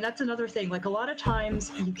 And that's another thing. Like, a lot of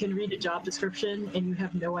times you can read a job description and you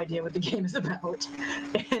have no idea what the game is about.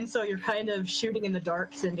 And so you're kind of shooting in the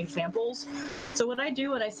dark, sending samples. So what I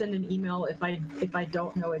do when I send an email, if I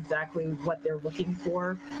don't know exactly what they're looking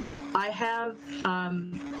for, I have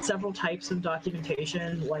several types of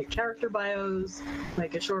documentation, like character bios,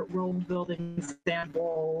 like a short world building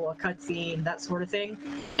sample, a cutscene, that sort of thing.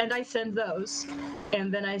 And I send those.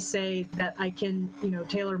 And then I say that I can,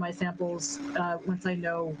 tailor my samples once I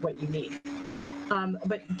know what you need.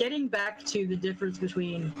 But getting back to the difference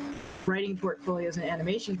between writing portfolios and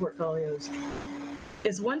animation portfolios,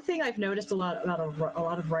 is one thing I've noticed a lot about a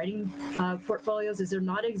lot of writing portfolios is they're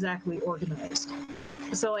not exactly organized.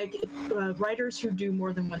 So like writers who do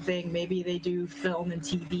more than one thing, maybe they do film and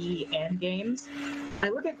TV and games. I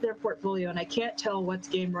look at their portfolio and I can't tell what's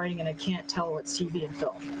game writing and I can't tell what's TV and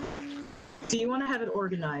film. So you want to have it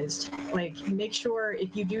organized. Like, make sure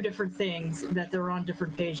if you do different things that they're on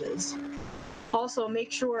different pages. Also,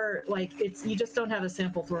 make sure you just don't have a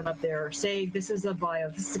sample thrown up there. Say this is a bio,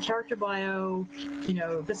 this is a character bio,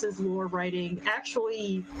 this is lore writing.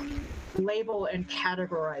 Actually label and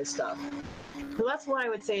categorize stuff. So that's why I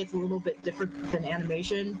would say it's a little bit different than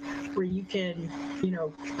animation, where you can,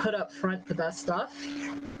 put up front the best stuff.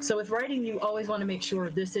 So with writing, you always want to make sure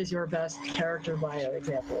this is your best character bio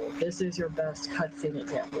example. This is your best cutscene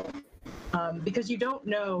example. Because you don't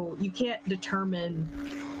know, you can't determine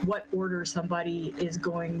what order somebody is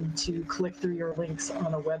going to click through your links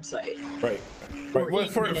on a website. Right. Well,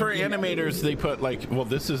 for animators, they put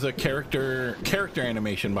this is a character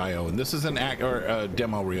animation bio, and this is an a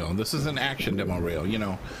demo reel, and this is an action demo reel.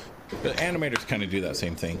 The animators kind of do that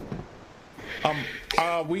same thing.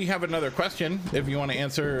 We have another question if you want to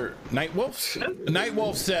answer Nightwolf's.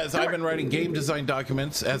 Nightwolf says, I've been writing game design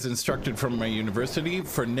documents as instructed from my university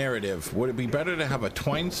for narrative. Would it be better to have a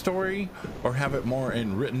Twine story or have it more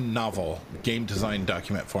in written novel game design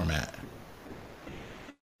document format?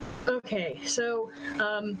 Okay, so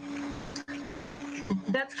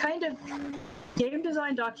that's kind of game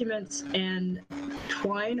design documents and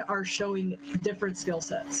Twine are showing different skill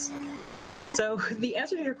sets. So the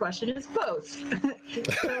answer to your question is both. The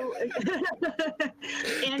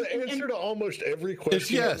answer to almost every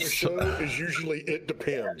question on the show is usually it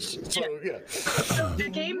depends. So yeah. So the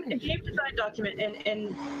game design document,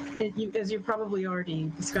 and as you're probably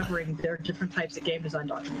already discovering, there are different types of game design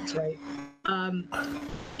documents, right?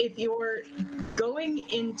 If you're going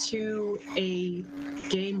into a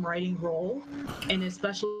game writing role, and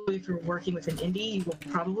especially if you're working with an indie, you will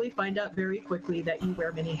probably find out very quickly that you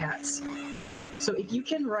wear many hats. So if you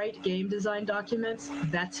can write game design documents,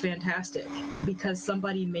 that's fantastic, because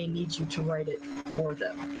somebody may need you to write it for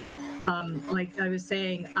them. Like I was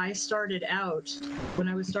saying, when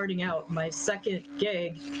I was starting out, my second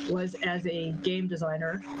gig was as a game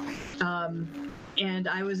designer. And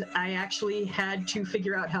I actually had to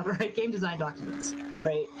figure out how to write game design documents,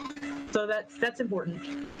 right? So that's important.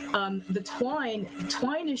 The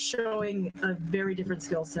Twine is showing a very different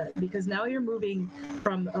skill set, because now you're moving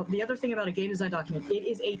from the other thing about a game design document. It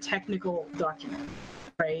is a technical document,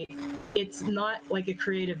 right? It's not like a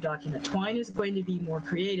creative document. Twine is going to be more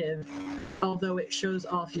creative, although it shows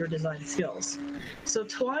off your design skills. So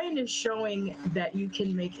Twine is showing that you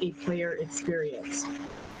can make a player experience.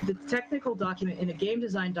 The technical document in a game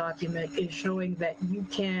design document is showing that you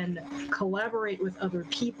can collaborate with other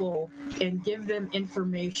people and give them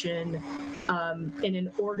information in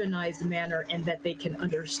an organized manner, and that they can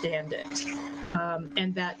understand it.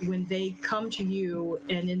 And that when they come to you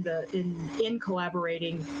and in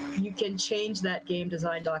collaborating, you can change that game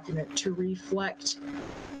design document to reflect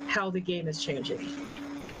how the game is changing.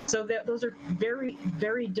 So those are very,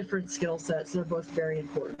 very different skill sets. They're both very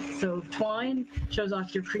important. So Twine shows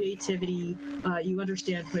off your creativity. You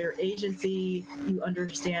understand player agency. You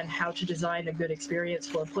understand how to design a good experience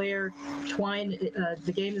for a player. Twine,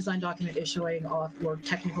 the game design document is showing off your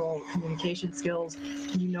technical communication skills.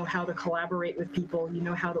 You know how to collaborate with people. You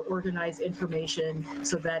know how to organize information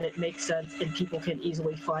so that it makes sense and people can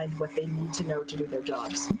easily find what they need to know to do their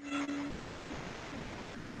jobs.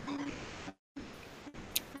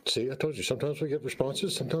 See, I told you, sometimes we get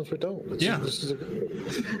responses, sometimes we don't. This is a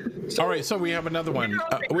good... All right, so we have another one.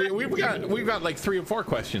 We've got like 3 or 4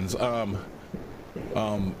 questions.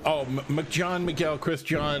 Chris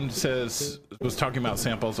John was talking about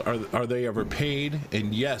samples. Are they ever paid?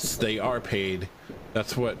 And yes, they are paid.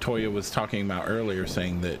 That's what Toya was talking about earlier,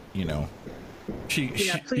 saying that, you know,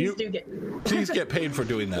 please get paid for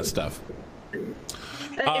doing that stuff.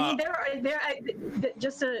 I mean,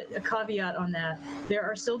 just a caveat on that. There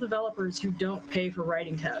are still developers who don't pay for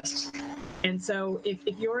writing tests. And so if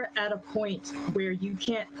you're at a point where you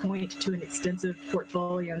can't point to an extensive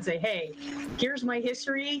portfolio and say, hey, here's my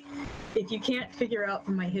history, if you can't figure out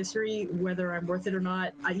from my history whether I'm worth it or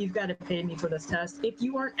not, you've got to pay me for this test. If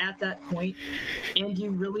you aren't at that point and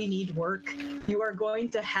you really need work, you are going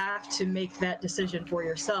to have to make that decision for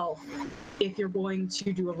yourself if you're going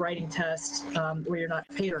to do a writing test where you're not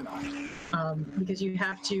paid or not. Because you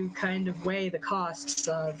have to kind of weigh the costs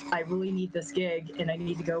of, I really need this gig and I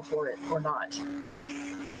need to go for it or not.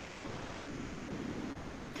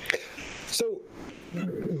 So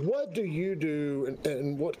what do you do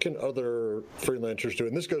and what can other freelancers do?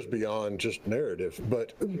 And this goes beyond just narrative,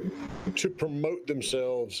 but to promote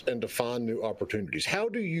themselves and to find new opportunities. How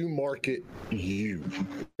do you market you?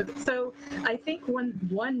 So I think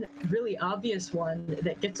one really obvious one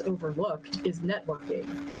that gets overlooked is networking.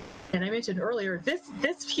 And I mentioned earlier, this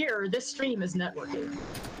stream is networking.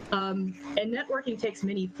 And networking takes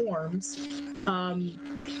many forms.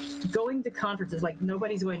 Going to conferences, like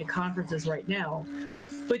nobody's going to conferences right now,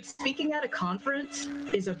 but speaking at a conference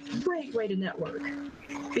is a great way to network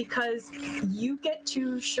because you get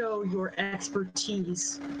to show your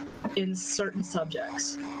expertise in certain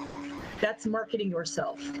subjects. That's marketing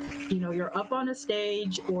yourself. You know, you're up on a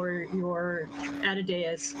stage or you're at a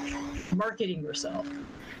dais marketing yourself.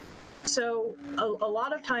 So a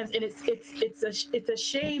lot of times, and it's a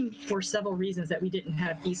shame for several reasons that we didn't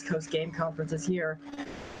have East Coast game conferences here.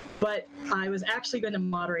 But I was actually going to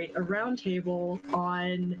moderate a roundtable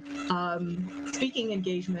on speaking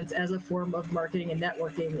engagements as a form of marketing and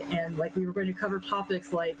networking. And like we were going to cover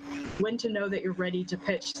topics like when to know that you're ready to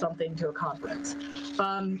pitch something to a conference.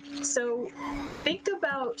 So think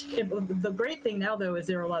about, the great thing now though is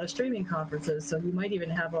there are a lot of streaming conferences, so you might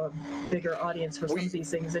even have a bigger audience for some of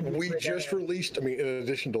these things. We just released, I mean, in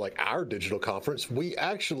addition to like our digital conference, we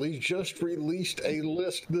actually just released a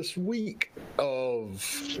list this week of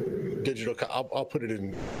digital. I'll put it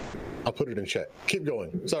in chat. Keep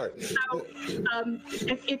going. Sorry. So,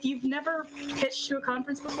 if you've never pitched to a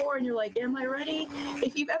conference before and you're like, am I ready?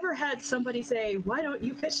 If you've ever had somebody say, why don't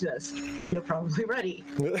you pitch this? You're probably ready.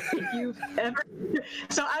 If you've ever,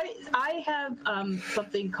 so I have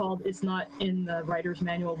something called, it's not in the writer's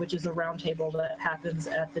manual, which is a roundtable that happens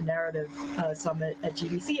at the Narrative Summit at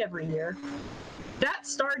GDC every year. That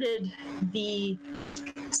started the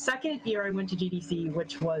second year I went to GDC,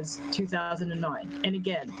 which was 2009. And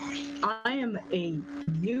again, I am a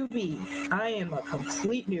newbie. I am a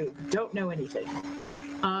complete noob. Don't know anything.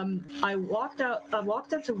 I walked up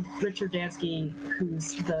to Richard Dansky,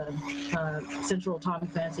 who's the central Tom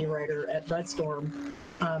Clancy writer at Red Storm,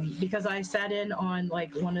 because I sat in on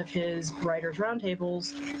like one of his writers'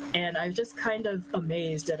 roundtables, and I was just kind of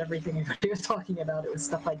amazed at everything everybody was talking about. It was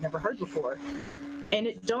stuff I'd never heard before. And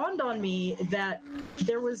it dawned on me that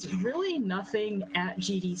there was really nothing at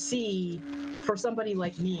GDC for somebody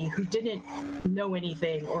like me who didn't know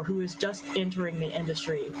anything or who was just entering the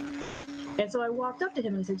industry. And so I walked up to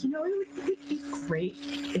him and I said, you know, it would be great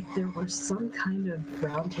if there were some kind of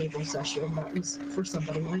roundtable session that was for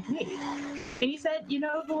somebody like me. And he said, you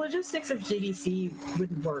know, the logistics of GDC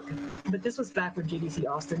wouldn't work. But this was back when GDC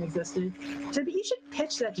Austin existed. He said, but you should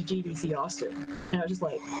pitch that to GDC Austin. And I was just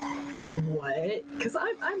like, what? Because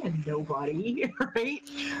I'm a nobody, right?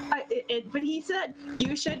 But he said,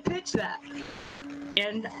 you should pitch that.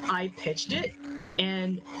 And I pitched it.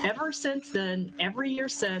 And ever since then, every year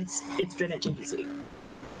since, it's been at GDC.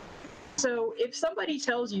 So if somebody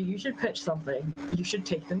tells you should pitch something, you should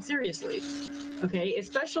take them seriously. Okay,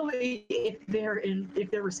 especially if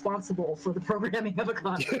they're responsible for the programming of a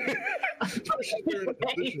content. Especially if they're in a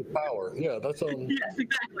position of power. Yeah, that's Yes,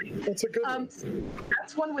 exactly. That's a good one.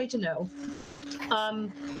 That's one way to know.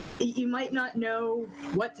 You might not know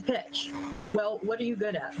what to pitch. Well, what are you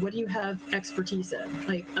good at? What do you have expertise in?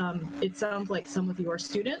 Like, it sounds like some of your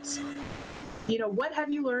students. What have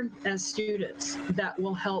you learned as students that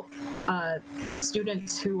will help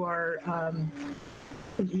students who are,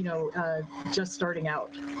 just starting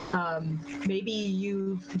out? Maybe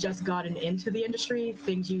you've just gotten into the industry,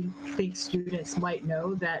 things you think students might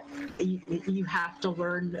know that you have to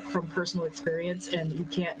learn from personal experience, and you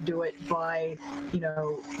can't do it by,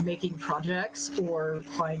 making projects or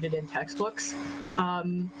find it in textbooks.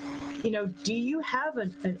 Do you have a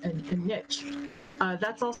niche?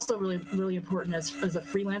 That's also really, really important as a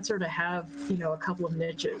freelancer to have, a couple of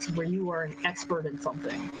niches where you are an expert in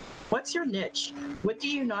something. What's your niche? What do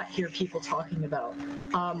you not hear people talking about?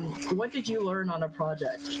 What did you learn on a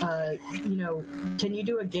project? Can you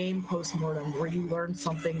do a game postmortem where you learn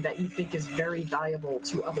something that you think is very valuable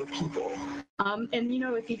to other people?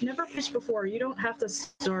 If you've never pitched before, you don't have to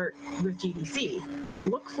start with GDC.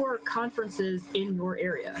 Look for conferences in your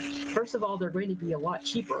area. First of all, they're going to be a lot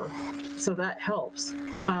cheaper, so that helps.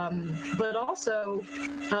 But also,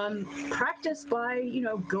 practice by,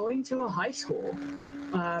 going to a high school.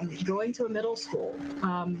 Going to a middle school.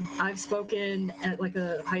 I've spoken at like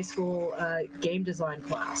a high school game design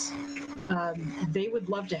class. They would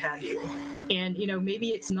love to have you. And, maybe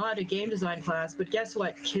it's not a game design class, but guess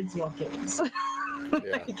what? Kids love games.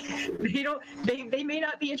 Yeah. They may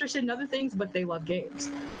not be interested in other things, but they love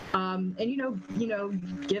games. And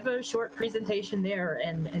give a short presentation there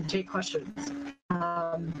and take questions.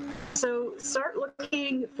 So start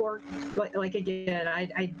looking for, like again,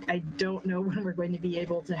 I don't know when we're going to be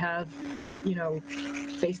able to have,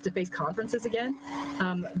 face-to-face conferences again,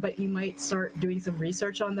 but you might start doing some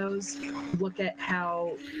research on those. Look at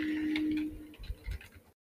how.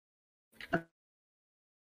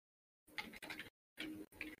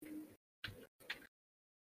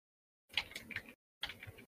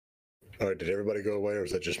 All right, did everybody go away, or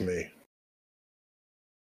is that just me?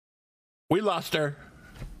 We lost her.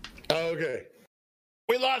 Oh, okay.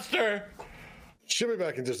 We lost her. She'll be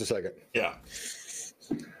back in just a second. Yeah.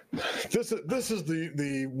 This is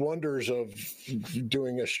the wonders of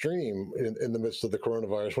doing a stream in the midst of the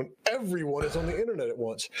coronavirus when everyone is on the internet at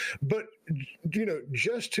once. But,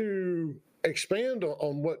 just to expand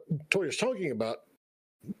on what Toya's talking about,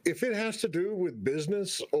 if it has to do with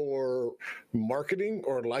business or marketing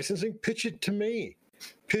or licensing, pitch it to me.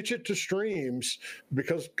 Pitch it to streams,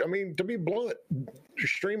 because, to be blunt,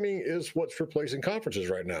 streaming is what's replacing conferences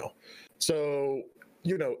right now. So,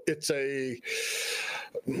 it's a...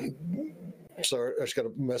 Sorry, I just got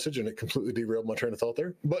a message and it completely derailed my train of thought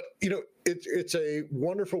there. But, it's a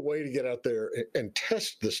wonderful way to get out there and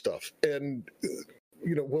test this stuff. And,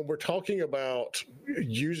 when we're talking about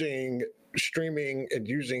using streaming and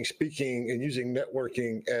using speaking and using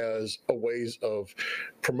networking as a ways of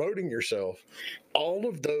promoting yourself, all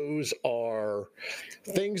of those are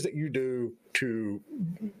things that you do to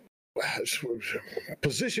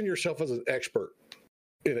position yourself as an expert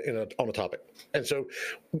on a topic. And so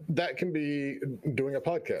that can be doing a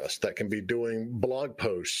podcast, that can be doing blog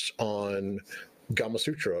posts on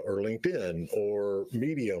Gamasutra or LinkedIn or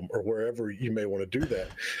Medium or wherever you may want to do that.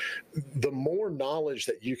 The more knowledge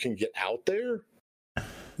that you can get out there,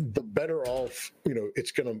 the better off,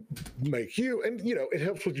 it's going to make you. And, it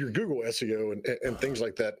helps with your Google SEO and things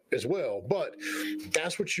like that as well. But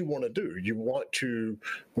that's what you want to do. You want to,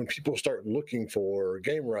 when people start looking for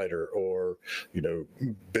game writer or,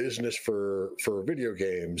 business for video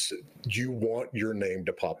games, you want your name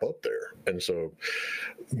to pop up there. And so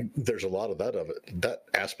there's a lot of that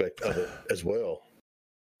aspect of it as well.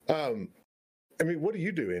 What do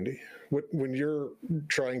you do, Indy? When you're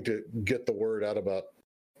trying to get the word out about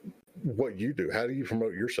what you do? How do you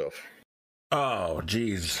promote yourself? Oh,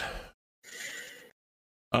 geez.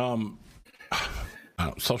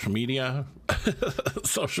 Social media,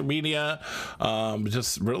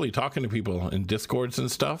 just really talking to people in Discords and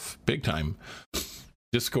stuff, big time.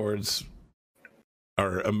 Discords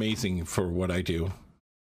are amazing for what I do.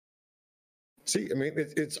 See,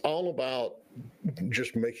 it's all about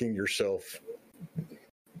just making yourself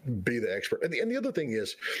be the expert. And the other thing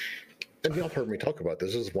is, and y'all heard me talk about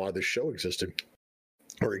this is why this show exists,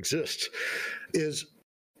 is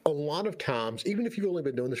a lot of times, even if you've only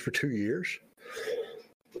been doing this for 2 years,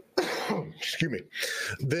 excuse me,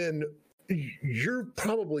 then you're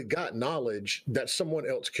probably got knowledge that someone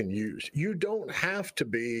else can use. You don't have to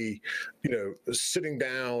be, sitting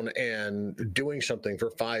down and doing something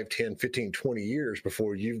for 5, 10, 15, 20 years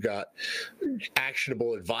before you've got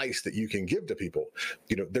actionable advice that you can give to people.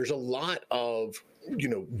 There's a lot of,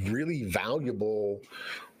 really valuable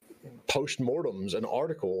postmortems and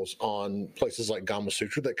articles on places like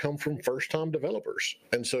Gamasutra that come from first-time developers.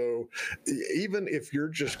 And so even if you're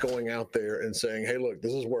just going out there and saying, hey, look,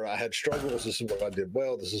 this is where I had struggles, this is what I did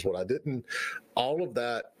well, this is what I didn't, all of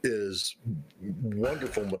that is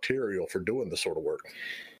wonderful material for doing this sort of work.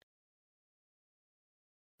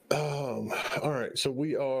 All right, so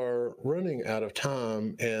we are running out of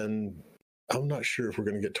time, and I'm not sure if we're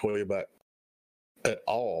going to get Toya back at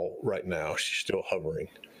all right now. She's still hovering.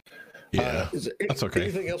 Yeah, that's okay.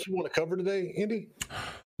 Anything else we want to cover today, Indy?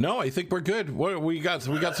 No, I think we're good. What we got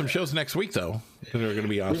some shows next week though that are going to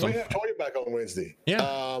be awesome. We may have Toya back on Wednesday.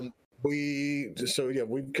 Yeah. We've got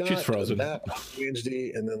She's frozen. that on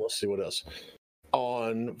Wednesday, and then let's see what else.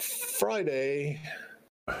 On Friday,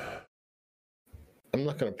 I'm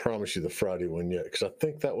not going to promise you the Friday one yet because I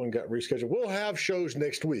think that one got rescheduled. We'll have shows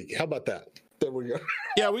next week. How about that? There we go.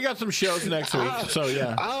 Yeah, we got some shows next week. So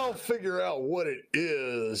yeah, I'll figure out what it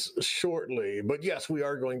is shortly. But yes, we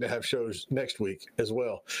are going to have shows next week as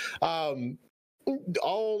well. All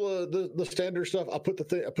the standard stuff. I put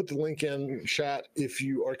the link in chat if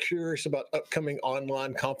you are curious about upcoming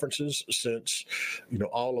online conferences. Since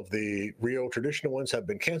all of the real traditional ones have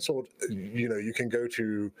been canceled, you can go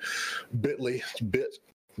to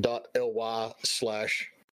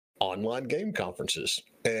bit.ly/online game conferences,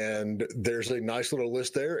 and there's a nice little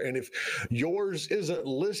list there. And if yours isn't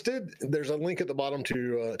listed, there's a link at the bottom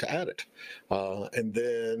to add it. And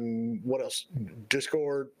then what else?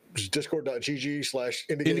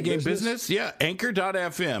 Discord.gg/Indie Game Business. Yeah,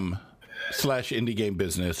 Anchor.fm/Indie Game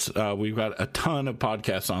Business. We've got a ton of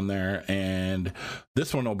podcasts on there, and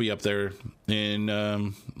this one will be up there in I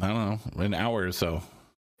don't know, an hour or so.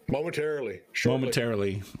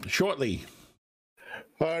 Shortly.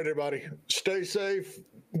 All right, everybody, stay safe.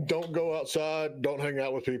 Don't go outside. Don't hang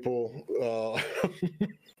out with people.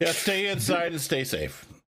 Yeah, stay inside and stay safe.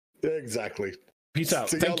 Exactly. Peace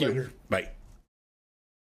out. Thank you. Later. Bye.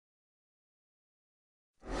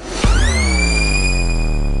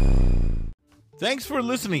 Thanks for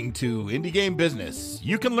listening to Indie Game Business.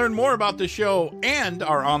 You can learn more about the show and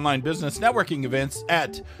our online business networking events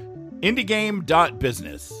at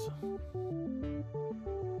indiegame.business.